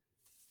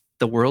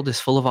 The world is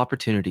full of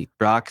opportunity.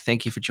 Brock,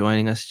 thank you for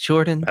joining us.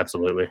 Jordan.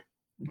 Absolutely.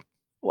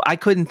 I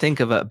couldn't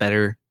think of a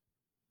better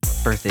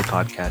birthday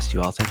podcast,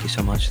 you all. Thank you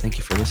so much. Thank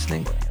you for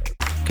listening.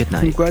 Good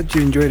night. I'm glad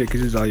you enjoyed it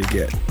because it's all you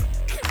get.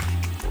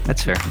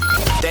 That's fair.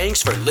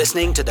 Thanks for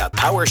listening to the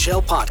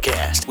PowerShell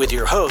Podcast with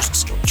your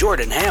hosts,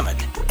 Jordan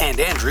Hammond and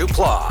Andrew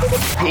Plaw.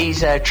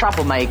 He's a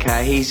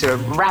troublemaker. He's a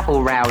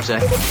rabble-rouser.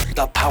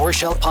 The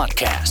PowerShell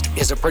Podcast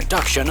is a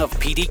production of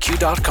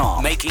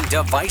PDQ.com, making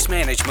device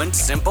management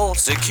simple,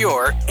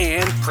 secure,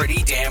 and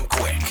pretty damn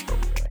quick.